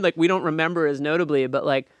that period, we don't remember as notably, but,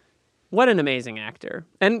 what an amazing actor.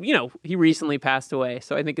 And, he recently passed away.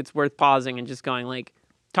 So I think it's worth pausing and just going,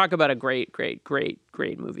 talk about a great, great, great,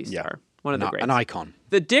 great movie star. One of the greats. An icon.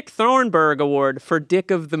 The Dick Thornburg Award for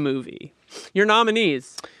Dick of the Movie. Your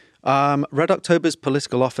nominees. Red October's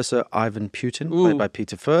political officer, Ivan Putin, played by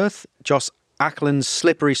Peter Firth. Joss Ackland's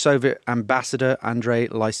slippery Soviet ambassador, Andrei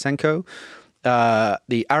Lysenko.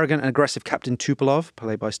 The arrogant and aggressive Captain Tupolev,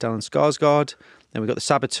 played by Stellan Skarsgård. Then we've got the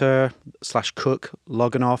saboteur / cook,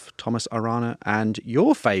 Loganov, Thomas Arana, and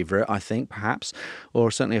your favorite, I think, perhaps,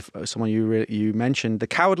 or certainly if someone you mentioned, the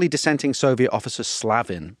cowardly dissenting Soviet officer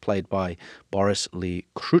Slavin, played by Boris Lee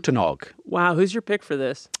Krutenog. Wow, who's your pick for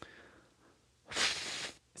this?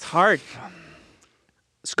 It's hard.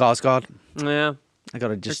 Skarsgård. Yeah. I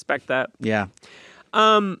gotta just respect that. Yeah.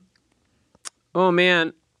 Oh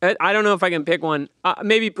man, I don't know if I can pick one.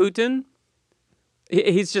 Maybe Putin.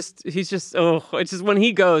 He's just it's just when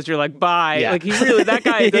he goes, you're like, bye. Yeah. That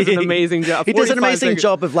guy does an amazing job. He does an amazing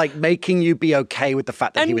job of making you be okay with the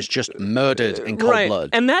fact that he was just murdered in cold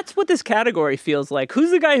blood. And that's what this category feels like. Who's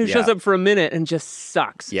the guy who shows up for a minute and just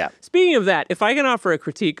sucks? Yeah. Speaking of that, if I can offer a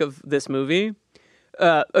critique of this movie,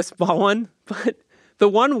 a small one, but the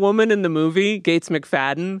one woman in the movie, Gates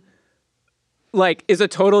McFadden, is a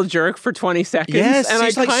total jerk for 20 seconds. Yes, and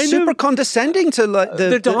she's super condescending to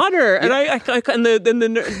the daughter, and I kind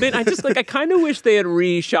of wish they had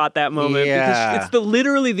reshot that moment because it's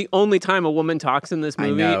literally the only time a woman talks in this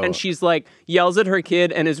movie, and she's yells at her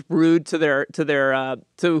kid and is rude to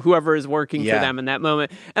whoever is working for them in that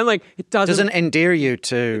moment, and it doesn't endear you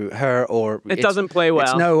to her, or it doesn't play well.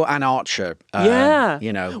 It's no Anne Archer. Well,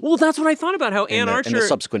 that's what I thought about how Anne Archer in the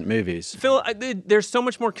subsequent movies. Phil, there's so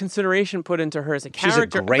much more consideration put into her as a character.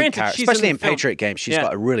 She's a great character, especially in Patriot Games. She's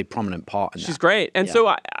got a really prominent part in that. She's great. And so,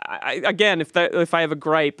 I again, if I have a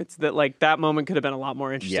gripe, it's that that moment could have been a lot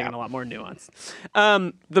more interesting and a lot more nuanced.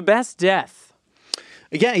 The best death.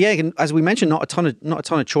 Yeah. As we mentioned, not a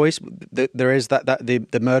ton of choice. There is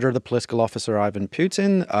the murder of the political officer Ivan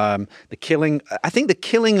Putin. The killing. I think the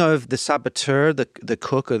killing of the saboteur, the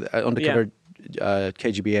cook, or the undercover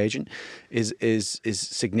KGB agent, is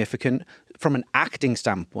significant from an acting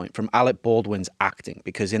standpoint, from Alec Baldwin's acting,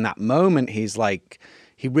 because in that moment he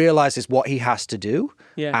realizes what he has to do,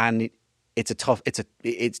 and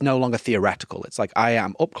it's no longer theoretical. It's I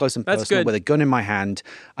am up close and personal with a gun in my hand,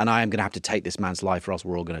 and I am going to have to take this man's life, or else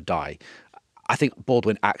we're all going to die. I think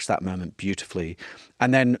Baldwin acts that moment beautifully,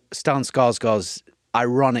 and then Stellan Skarsgård's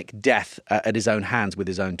ironic death at his own hands with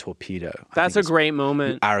his own torpedo. That's a great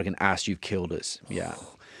moment. You arrogant ass, you've killed us. Yeah.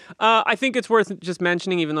 I think it's worth just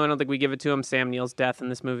mentioning, even though I don't think we give it to him, Sam Neill's death in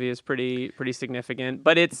this movie is pretty significant.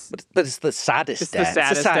 But it's the saddest death. The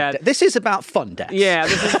saddest death. This is about fun deaths. Yeah.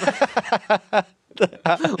 This is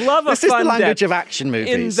love a this fun is the language death. of action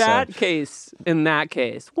movies. In that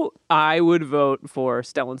case, well, I would vote for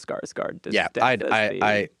Stellan Skarsgård. Yeah,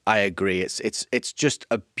 I agree. It's just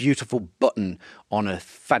a beautiful button on a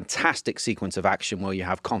fantastic sequence of action where you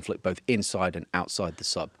have conflict both inside and outside the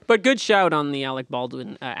sub. But good shout on the Alec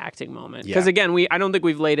Baldwin acting moment. Because again, I don't think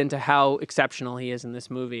we've laid into how exceptional he is in this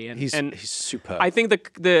movie. And he's superb. I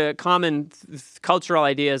think the common cultural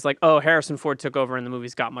idea is like, oh, Harrison Ford took over and the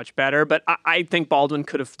movie's got much better. But I think Baldwin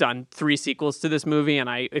could have done 3 sequels to this movie, and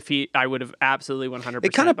I would have absolutely 100%.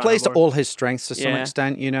 It kind of plays to all his strengths to some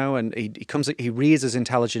extent, you know. And he reads as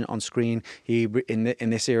intelligent on screen. He in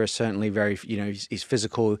this era certainly very, you know, he's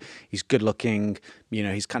physical, he's good looking, you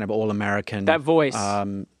know, he's kind of all American. That voice.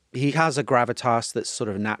 He has a gravitas that's sort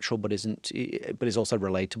of natural, but is also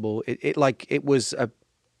relatable. It was a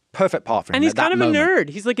perfect part for him. And he's kind of moment. a nerd.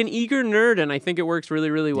 He's like an eager nerd, and I think it works really,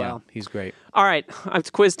 really well. Yeah, he's great. All right, it's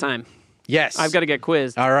quiz time. Yes, I've got to get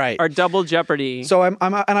quizzed. All right, our double Jeopardy. So I don't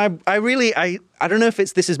know if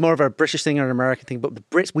this is more of a British thing or an American thing, but the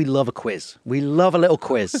Brits, we love a quiz. We love a little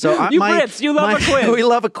quiz. So Brits, you love a quiz. We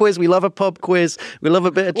love a quiz. We love a pub quiz. We love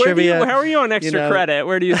a bit of trivia. How are you on extra credit?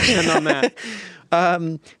 Where do you stand on that?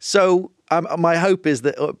 My hope is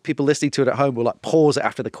that people listening to it at home will like pause it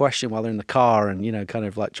after the question while they're in the car and, you know, kind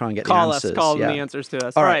of like try and get the answers. Call the answers to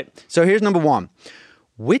us. All right. So here's number 1.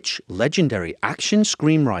 Which legendary action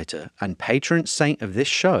screenwriter and patron saint of this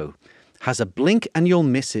show has a blink and you'll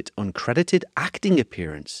miss it uncredited acting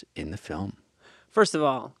appearance in the film? First of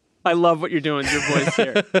all, I love what you're doing with your voice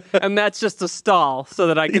here. And that's just a stall so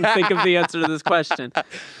that I can think of the answer to this question.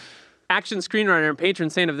 Action screenwriter and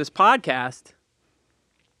patron saint of this podcast.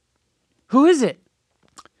 Who is it?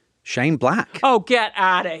 Shane Black. Oh, get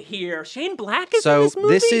out of here. Shane Black is in this movie? So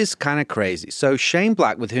this is kind of crazy. So Shane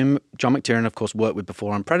Black, with whom John McTiernan, of course, worked with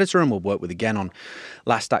before on Predator and will work with again on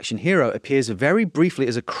Last Action Hero, appears very briefly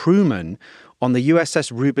as a crewman on the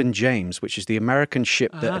USS Reuben James, which is the American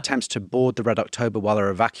ship that attempts to board the Red October while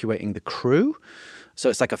they're evacuating the crew. So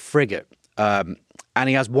it's like a frigate. And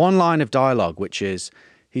he has one line of dialogue, which is,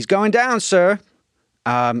 "He's going down, sir."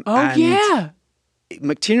 Yeah.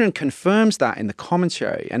 McTiernan confirms that in the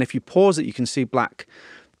commentary, and if you pause it, you can see Black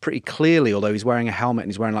pretty clearly, although he's wearing a helmet and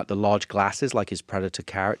he's wearing like the large glasses like his Predator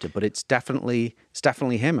character, but it's definitely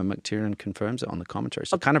him, and McTiernan confirms it on the commentary.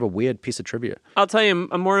 So kind of a weird piece of trivia. I'll tell you,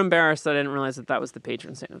 I'm more embarrassed that I didn't realize that was the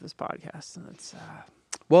patron saint of this podcast. It's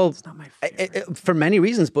not my favorite. For many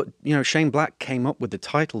reasons, but you know, Shane Black came up with the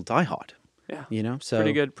title Die Hard. Yeah, you know, so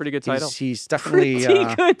pretty good title. He's definitely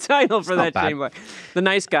pretty good title for that. bad. Shane Black. The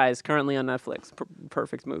Nice Guys, currently on Netflix.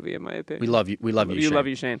 Perfect movie in my opinion. We love you. We love you. Love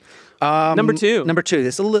you, Shane. Number 2.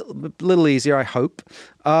 This is a little easier, I hope.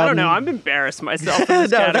 I don't know. I'm embarrassed myself in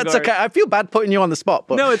this category. That's okay. I feel bad putting you on the spot,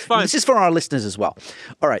 but no, it's fine. This is for our listeners as well.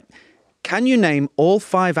 All right. Can you name all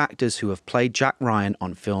 5 actors who have played Jack Ryan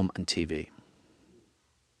on film and TV?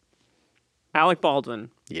 Alec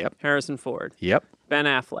Baldwin. Yep. Harrison Ford. Yep. Ben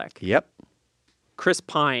Affleck. Yep. Chris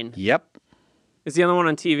Pine. Yep. Is the other one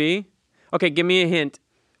on TV? Okay, give me a hint.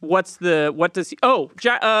 What does he... Oh,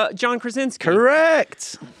 John Krasinski.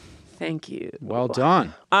 Correct. Thank you. Well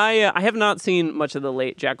done. I have not seen much of the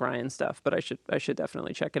late Jack Ryan stuff, but I should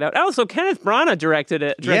definitely check it out. Also, Kenneth Branagh directed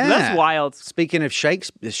it. Yeah. That's wild. Speaking of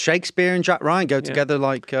Shakespeare and Jack Ryan go together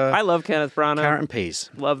like I love Kenneth Branagh. Carrot and peas.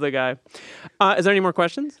 Love the guy. Is there any more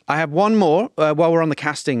questions? I have one more while we're on the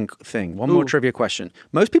casting thing. One more trivia question.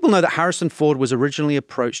 Most people know that Harrison Ford was originally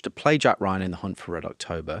approached to play Jack Ryan in The Hunt for Red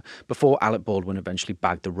October before Alec Baldwin eventually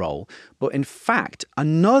bagged the role. But in fact,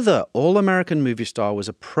 another all-American movie star was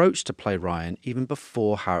approached to play Ryan even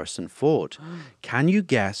before Harrison Ford. Can you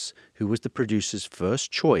guess who was the producer's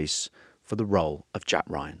first choice for the role of Jack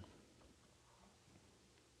Ryan?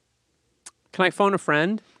 Can I phone a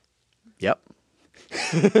friend? Yep.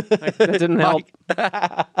 That didn't help.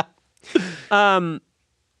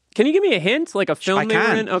 Can you give me a hint? Like a film they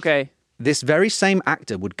were in? Okay. This very same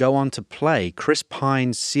actor would go on to play Chris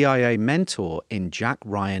Pine's CIA mentor in Jack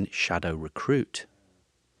Ryan: Shadow Recruit.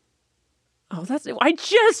 Oh, I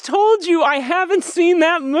just told you I haven't seen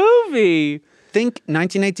that movie. Think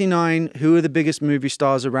 1989, who are the biggest movie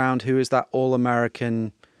stars around? Who is that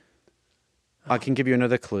all-American? I can give you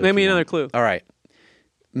another clue. Give me another clue. All right.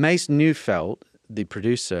 Mace Neufeld, the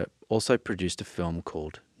producer, also produced a film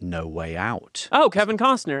called No Way Out. Oh, Kevin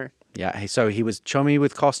Costner. Yeah. So he was chummy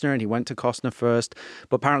with Costner, and he went to Costner first.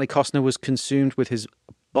 But apparently Costner was consumed with his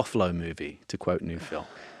Buffalo movie, to quote New Phil.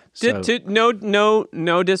 So,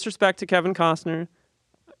 no disrespect to Kevin Costner.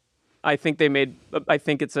 I think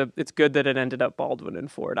it's good that it ended up Baldwin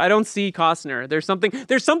and Ford. I don't see Costner. There's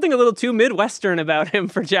something a little too Midwestern about him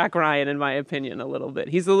for Jack Ryan, in my opinion, a little bit.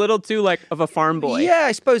 He's a little too like of a farm boy. Yeah,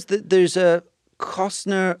 I suppose that there's a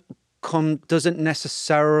Costner doesn't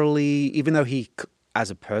necessarily, even though he as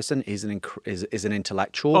a person is an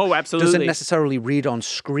intellectual. Oh, absolutely. Doesn't necessarily read on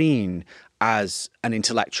screen as an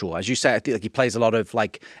intellectual. As you say, I think like he plays a lot of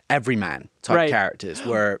like everyman type characters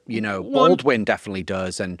where, Baldwin definitely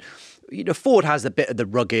does. And, Ford has a bit of the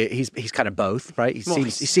rugged, he's kind of both, right? He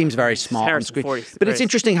seems very smart on screen. But it's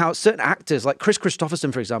interesting how certain actors, like Chris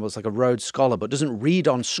Christopherson, for example, is like a Rhodes Scholar, but doesn't read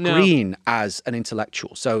on screen as an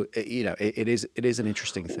intellectual. So, it is an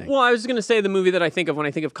interesting thing. Well, I was going to say the movie that I think of when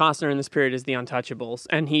I think of Costner in this period is The Untouchables.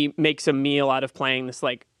 And he makes a meal out of playing this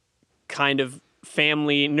like kind of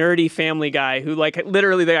nerdy family guy who like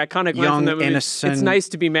literally the iconic line from that movie, innocent. It's nice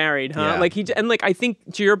to be married, huh? Yeah. I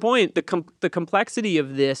think to your point, the complexity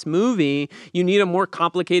of this movie, you need a more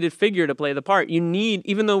complicated figure to play the part. You need,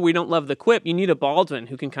 even though we don't love the quip, you need a Baldwin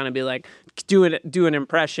who can kind of be like do an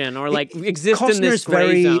impression or like exist Costner's in this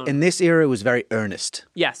gray zone. In this era was very earnest.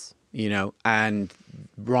 Yes. And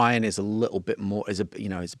Ryan is a little bit more, is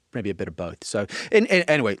maybe a bit of both. So,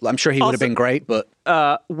 anyway, I'm sure he would have been great, but...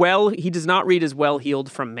 he does not read as well-heeled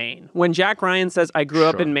from Maine. When Jack Ryan says, I grew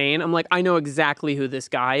up in Maine, I'm like, I know exactly who this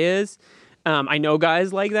guy is. I know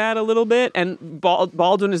guys like that a little bit, and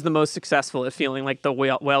Baldwin is the most successful at feeling like the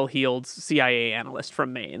well-heeled CIA analyst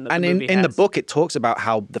from Maine. And in the book, it talks about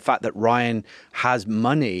how the fact that Ryan has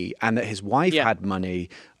money and that his wife had money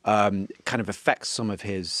kind of affects some of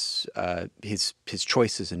his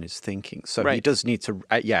choices and his thinking. So he does need to.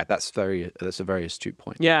 That's a very astute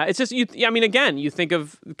point. Yeah, it's just again, you think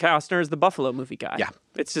of Costner as the Buffalo movie guy. Yeah,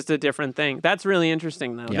 it's just a different thing. That's really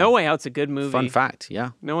interesting, though. Yeah. No Way Out's a good movie. Fun fact. Yeah.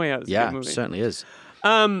 No Way Out's a good movie. Yeah, certainly is.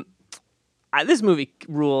 This movie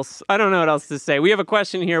rules. I don't know what else to say. We have a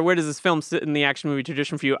question here. Where does this film sit in the action movie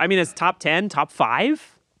tradition for you? I mean, it's top 10, top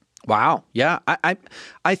 5? Wow. Yeah.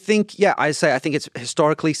 I think it's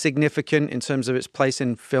historically significant in terms of its place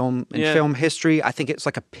in film history. I think it's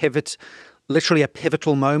like literally a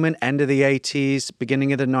pivotal moment, end of the 80s,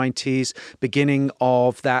 beginning of the 90s, beginning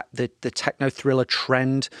of the techno thriller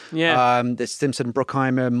trend. Yeah. The Simpson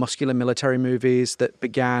Bruckheimer muscular military movies that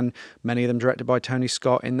began, many of them directed by Tony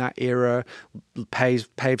Scott in that era, paves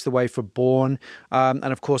the way for Bourne. And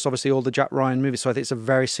of course, obviously all the Jack Ryan movies. So I think it's a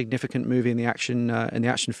very significant movie in the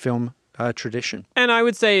action film tradition. And I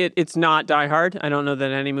would say it's not Die Hard. I don't know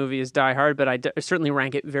that any movie is Die Hard, but I certainly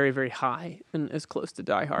rank it very, very high and as close to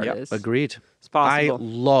Die Hard as agreed. It's possible. I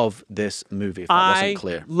love this movie, if that wasn't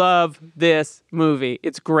clear. I love this movie.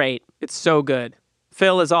 It's great. It's so good.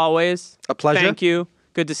 Phil, as always. A pleasure. Thank you.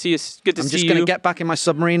 Good to see you. I'm just going to get back in my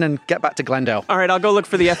submarine and get back to Glendale. All right, I'll go look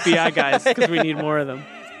for the FBI guys because we need more of them.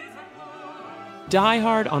 Die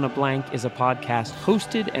Hard on a Blank is a podcast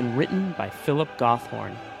hosted and written by Philip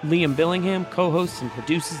Gothhorn. Liam Billingham co-hosts and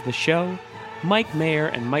produces the show. Mike Mayer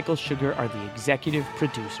and Michael Sugar are the executive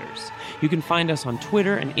producers. You can find us on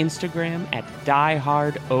Twitter and Instagram at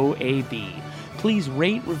DieHardOAB. Please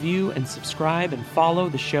rate, review, and subscribe and follow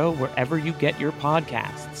the show wherever you get your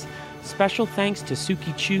podcasts. Special thanks to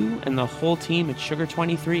Suki Chu and the whole team at Sugar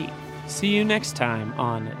 23. See you next time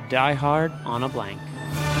on Die Hard on a Blank.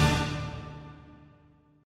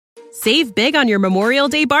 Save big on your Memorial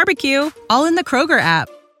Day barbecue, all in the Kroger app.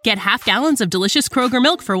 Get half gallons of delicious Kroger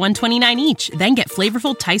milk for $1.29 each. Then get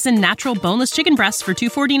flavorful Tyson natural boneless chicken breasts for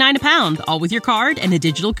 $2.49 a pound, all with your card and a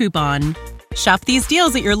digital coupon. Shop these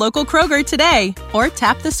deals at your local Kroger today, or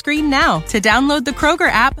tap the screen now to download the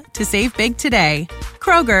Kroger app to save big today.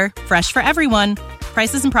 Kroger, fresh for everyone.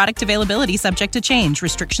 Prices and product availability subject to change.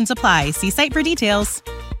 Restrictions apply. See site for details.